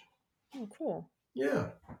Association. Oh, cool. Yeah.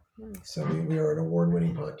 Nice. So we are an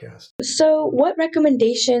award-winning podcast. So, what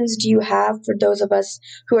recommendations do you have for those of us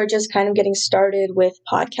who are just kind of getting started with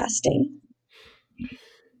podcasting?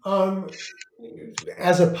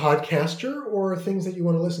 As a podcaster, or things that you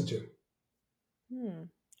want to listen to? Hmm.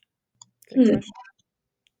 Good Hmm, question.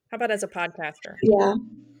 How about as a podcaster? yeah.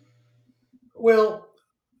 Well,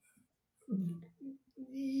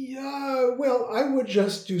 yeah, well, I would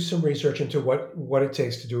just do some research into what it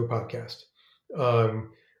takes to do a podcast.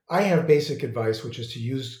 Um, I have basic advice, which is to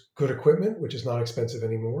use good equipment, which is not expensive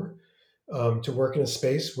anymore, to work in a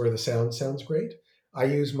space where the sound sounds great.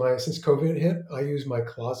 Since COVID hit, I use my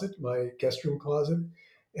closet, my guest room closet,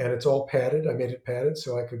 and it's all padded. I made it padded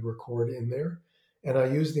so I could record in there. And I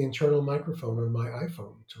use the internal microphone on my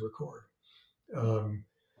iPhone to record. Um,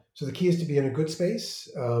 so the key is to be in a good space.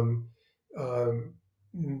 Um,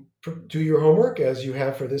 do your homework as you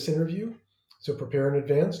have for this interview. So prepare in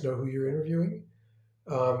advance, know who you're interviewing,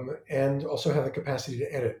 and also have the capacity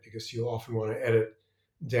to edit, because you'll often want to edit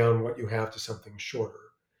down what you have to something shorter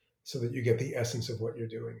so that you get the essence of what you're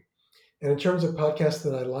doing. And in terms of podcasts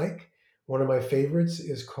that I like, one of my favorites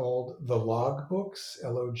is called The Log Books,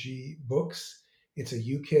 LOG Books. It's a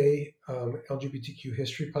UK LGBTQ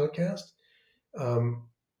history podcast. Um,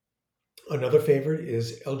 Another favorite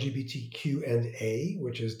is LGBTQ and A,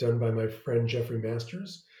 which is done by my friend Jeffrey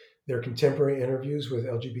Masters. They're contemporary interviews with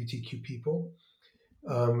LGBTQ people.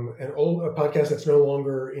 A podcast that's no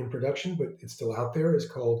longer in production, but it's still out there, is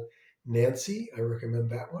called Nancy. I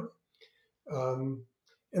recommend that one. Um,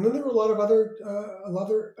 and then there are a lot of other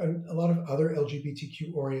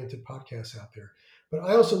LGBTQ oriented podcasts out there. But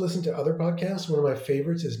I also listen to other podcasts. One of my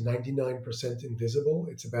favorites is 99% Invisible.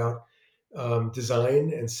 It's about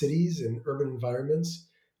design and cities and urban environments.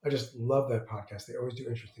 I just love that podcast. They always do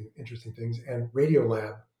interesting things. And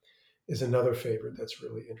Radiolab is another favorite that's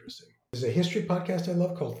really interesting. There's a history podcast I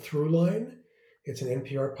love called Throughline. It's an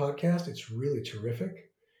NPR podcast. It's really terrific.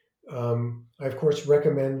 I, of course,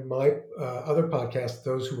 recommend my other podcast,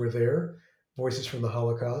 Those Who Were There, Voices from the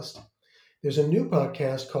Holocaust. There's a new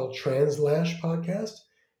podcast called Translash Podcast,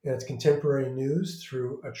 and it's contemporary news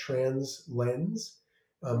through a trans lens.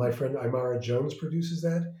 My friend Imara Jones produces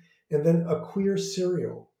that. And then A Queer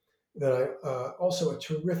Serial, also a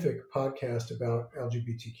terrific podcast about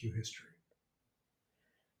LGBTQ history.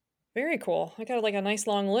 Very cool. I got like a nice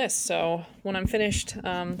long list. So when I'm finished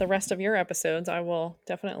the rest of your episodes, I will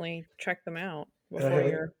definitely check them out And before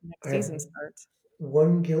your next I have season starts.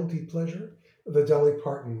 one guilty pleasure: the Dolly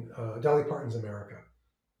Parton's America.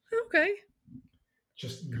 Okay.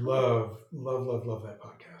 Just Cool. love that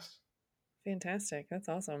podcast. Fantastic. That's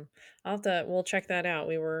awesome. We'll check that out.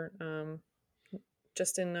 We were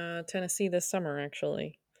just in Tennessee this summer,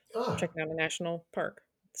 actually, Ah, checking out a national park,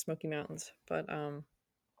 Smoky Mountains, but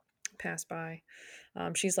passed by.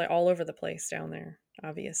 She's like all over the place down there,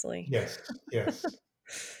 obviously. yes, yes.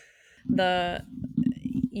 The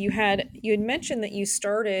you had mentioned that you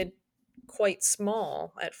started quite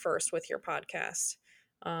small at first with your podcast.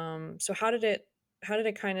 So how did it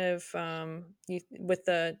kind of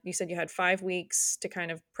you said you had 5 weeks to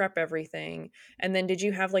kind of prep everything, and then did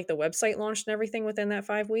you have like the website launched and everything within that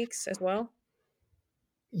 5 weeks as well?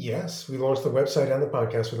 Yes, we launched the website and the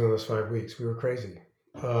podcast within those 5 weeks. We were crazy.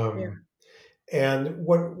 Yeah. Um, and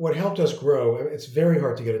what helped us grow, it's very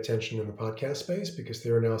hard to get attention in the podcast space because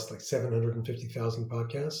there are now like 750,000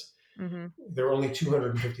 podcasts. Mm-hmm. There were only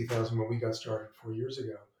 250,000 when we got started 4 years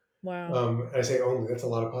ago. Wow. I say only, that's a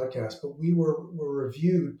lot of podcasts, but we were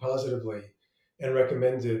reviewed positively and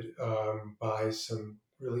recommended by some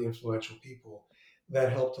really influential people.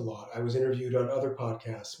 That helped a lot. I was interviewed on other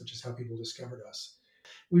podcasts, which is how people discovered us.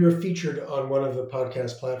 We were featured on one of the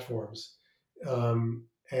podcast platforms,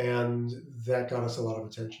 and that got us a lot of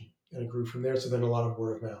attention, and it grew from there. So then a lot of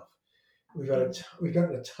word of mouth. We've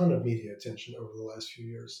gotten a ton of media attention over the last few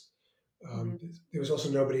years. Mm-hmm. There was also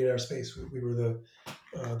nobody in our space. We were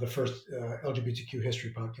the first LGBTQ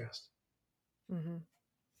history podcast. Mm-hmm.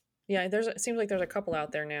 Yeah, it seems like there's a couple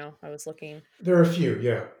out there now. I was looking. There are a few,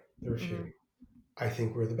 yeah, there are a few. Mm-hmm. I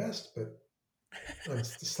think we're the best, but I'm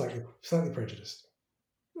slightly prejudiced.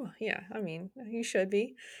 Well, yeah, I mean, you should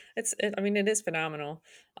be. I mean, it is phenomenal,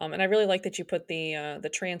 and I really like that you put the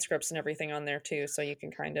transcripts and everything on there too, so you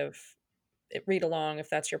can kind of read along if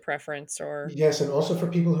that's your preference. Or Yes, and also for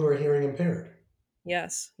people who are hearing impaired.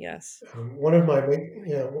 yes, yes, One of my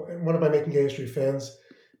Making Gay History fans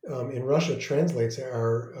in Russia translates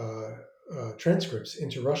our transcripts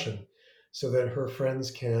into Russian so that her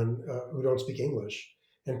friends who don't speak English,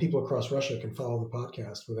 and people across Russia can follow the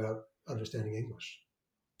podcast without understanding English.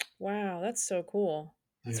 wow, that's so cool.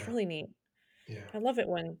 That's Yeah, really neat. yeah, I love it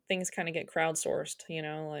when things kind of get crowdsourced.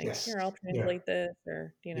 Like yes, here, I'll yeah, translate this,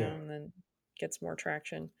 or yeah. and then gets more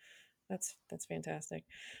traction. That's fantastic.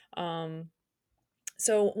 Um,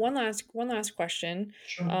 So one last question.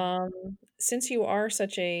 Sure. Um, since you are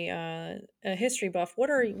such a history buff, what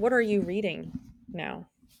are you reading now?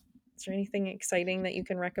 Is there anything exciting that you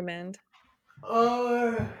can recommend?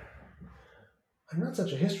 Uh, I'm not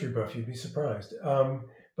such a history buff. You'd be surprised.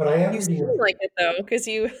 But I am You reading seem like it though, because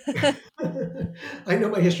you. I know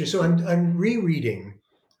my history, so I'm rereading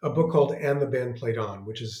a book called "And the Band Played On,"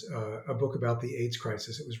 which is a book about the AIDS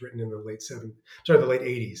crisis. It was written in the late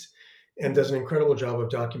 '80s, and does Mhm, an incredible job of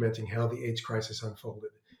documenting how the AIDS crisis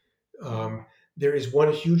unfolded. mhm. There is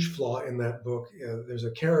one huge flaw in that book. There's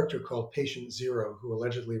a character called Patient Zero who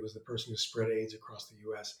allegedly was the person who spread AIDS across the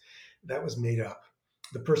U.S. That was made up.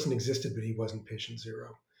 The person existed, but he wasn't Patient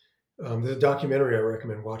Zero. There's a documentary I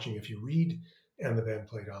recommend watching if you read "And the Band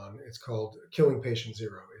Played On." It's called "Killing Patient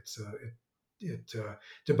Zero." It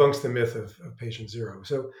debunks the myth of Patient Zero.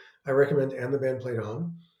 So I recommend "And the Band Played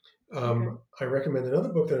On." Okay. I recommend another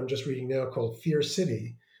book that I'm just reading now called "Fear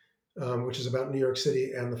City," which is about New York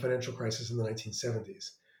City and the financial crisis in the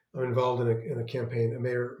 1970s. I'm involved in a campaign, a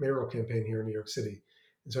mayoral campaign here in New York City,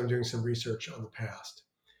 and so I'm doing some research on the past.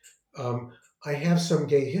 Um, I have some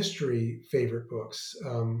gay history favorite books.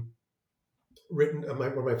 One of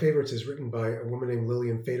my favorites is written by a woman named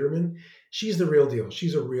Lillian Faderman. She's the real deal.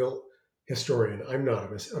 She's a real historian. I'm not.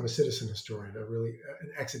 I'm a citizen historian,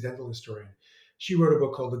 an accidental historian. She wrote a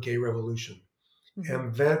book called The Gay Revolution. Hmm.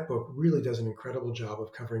 And that book really does an incredible job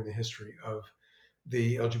of covering the history of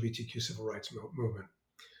the LGBTQ civil rights movement.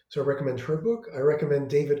 So I recommend her book. I recommend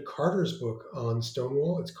David Carter's book on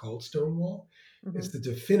Stonewall. It's called Stonewall. It's Hmm. the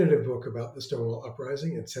definitive book about the Stonewall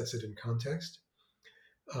Uprising and sets it in context.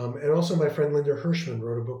 And also, my friend Linda Hirschman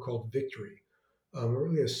wrote a book called Victory,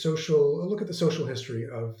 really a look at the social history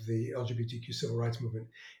of the LGBTQ civil rights movement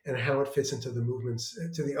and how it fits into the movements,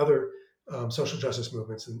 to the other social justice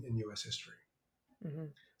movements in U.S. history. Hmm.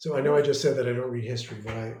 So I know I just said that I don't read history,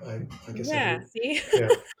 but I guess I Yeah. do. See. Yeah.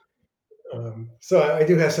 So I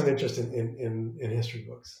do have some interest in history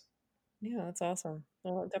books. Yeah, that's awesome.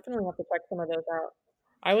 Well, definitely have to check some of those out.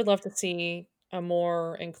 I would love to see a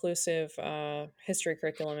more inclusive history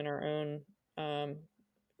curriculum um,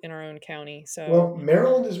 in our own county. So Well,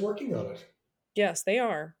 Maryland is working on it. yes, they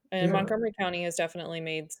are. And Yeah, Montgomery County has definitely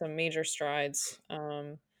made some major strides.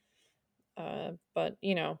 But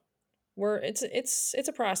it's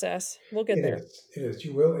a process. We'll get it there. is. It is.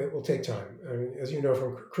 It will take time. I mean, as you know,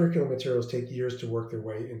 from curriculum materials take years to work their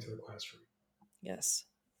way into the classroom. Yes.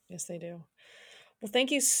 Yes, they do. Well,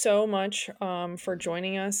 thank you so much for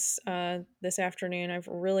joining us this afternoon. I've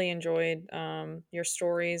really enjoyed your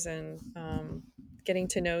stories and getting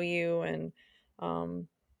to know you, and um,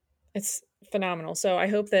 it's phenomenal. So I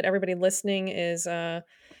hope that everybody listening is going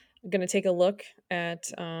to take a look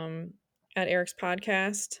at Eric's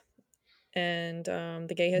podcast. and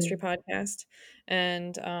the Gay History podcast.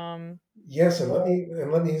 And Yes, and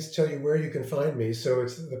let me just tell you where you can find me. So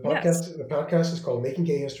it's the yes, podcast. The podcast is called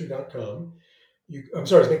MakingGayHistory.com. I'm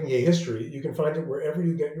sorry, it's Making Gay History. You can find it wherever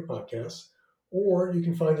you get your podcasts, or you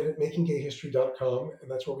can find it at MakingGayHistory.com,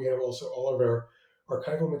 and that's where we have also all of our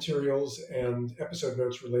archival materials and episode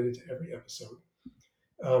notes related to every episode.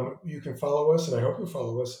 You can follow us, and I hope you'll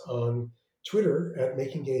follow us on Twitter at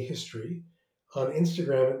Making Gay History, on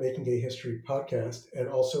Instagram at Making Gay History Podcast, and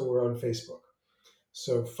also we're on Facebook.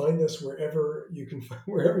 So find us wherever you can,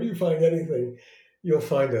 wherever you find anything, you'll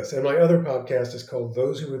find us. And my other podcast is called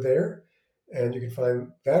Those Who Were There, and you can find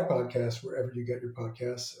that podcast wherever you get your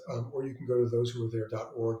podcasts, or you can go to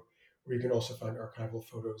thosewhowerethere.org, where you can also find archival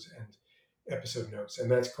photos and episode notes. And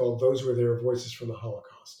that's called Those Who Were There: Voices from the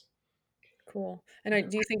Holocaust. cool. And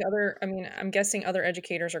do you think I'm guessing other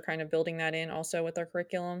educators are kind of building that in also with their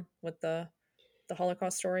curriculum, with the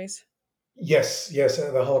Holocaust stories? Yes,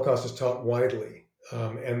 the Holocaust is taught widely,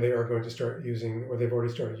 and they are going to start using, or they've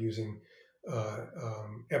already started using,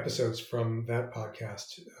 episodes from that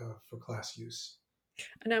podcast for class use.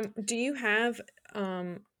 And do you have?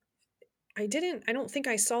 I don't think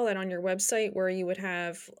I saw that on your website where you would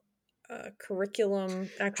have curriculum,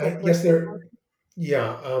 actual Yes, curriculum.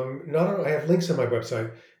 I have links on my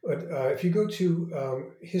website, but if you go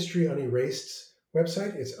to History Unerasked's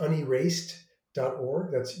website, it's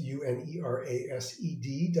unerased.org. That's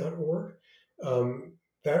UNERASED.org.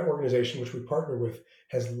 That organization, which we partner with,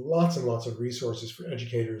 has lots and lots of resources for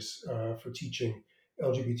educators for teaching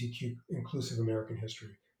LGBTQ inclusive American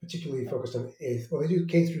history, particularly focused on eighth. Well, they do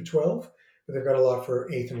K through 12, but they've got a lot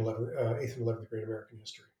for eighth and 11th grade American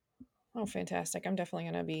history. Oh, fantastic! I'm definitely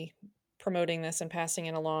going to be promoting this and passing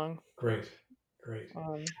it along. Great.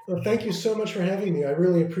 Well, thank you so much for having me. I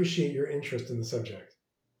really appreciate your interest in the subject.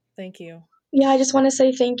 Thank you. Yeah, I just want to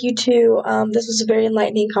say thank you too. This was a very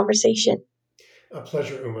enlightening conversation. A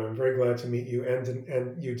pleasure, Uma. I'm very glad to meet you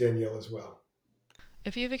and you, Danielle, as well.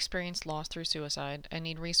 If you've experienced loss through suicide and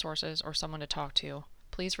need resources or someone to talk to,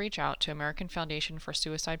 please reach out to American Foundation for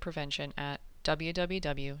Suicide Prevention at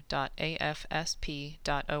www.afsp.org.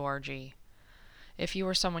 If you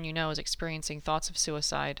or someone you know is experiencing thoughts of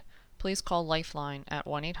suicide, please call Lifeline at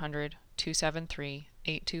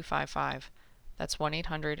 1-800-273-8255. That's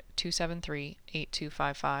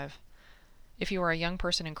 1-800-273-8255. If you are a young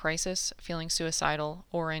person in crisis, feeling suicidal,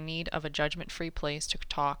 or in need of a judgment-free place to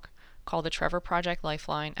talk, call the Trevor Project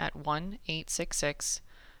Lifeline at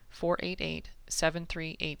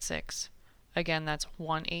 1-866-488-7386. Again, that's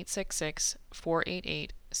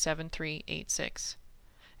 1-866-488-7386.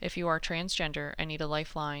 If you are transgender and need a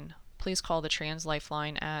lifeline, please call the Trans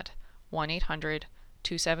Lifeline at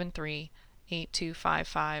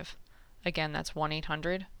 1-800-273-8255. Again, that's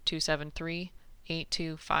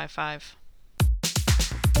 1-800-273-8255.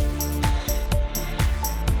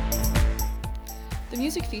 The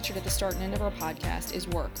music featured at the start and end of our podcast is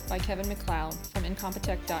Work by Kevin MacLeod from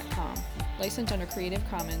Incompetech.com, licensed under Creative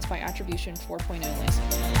Commons by Attribution 4.0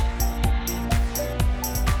 license.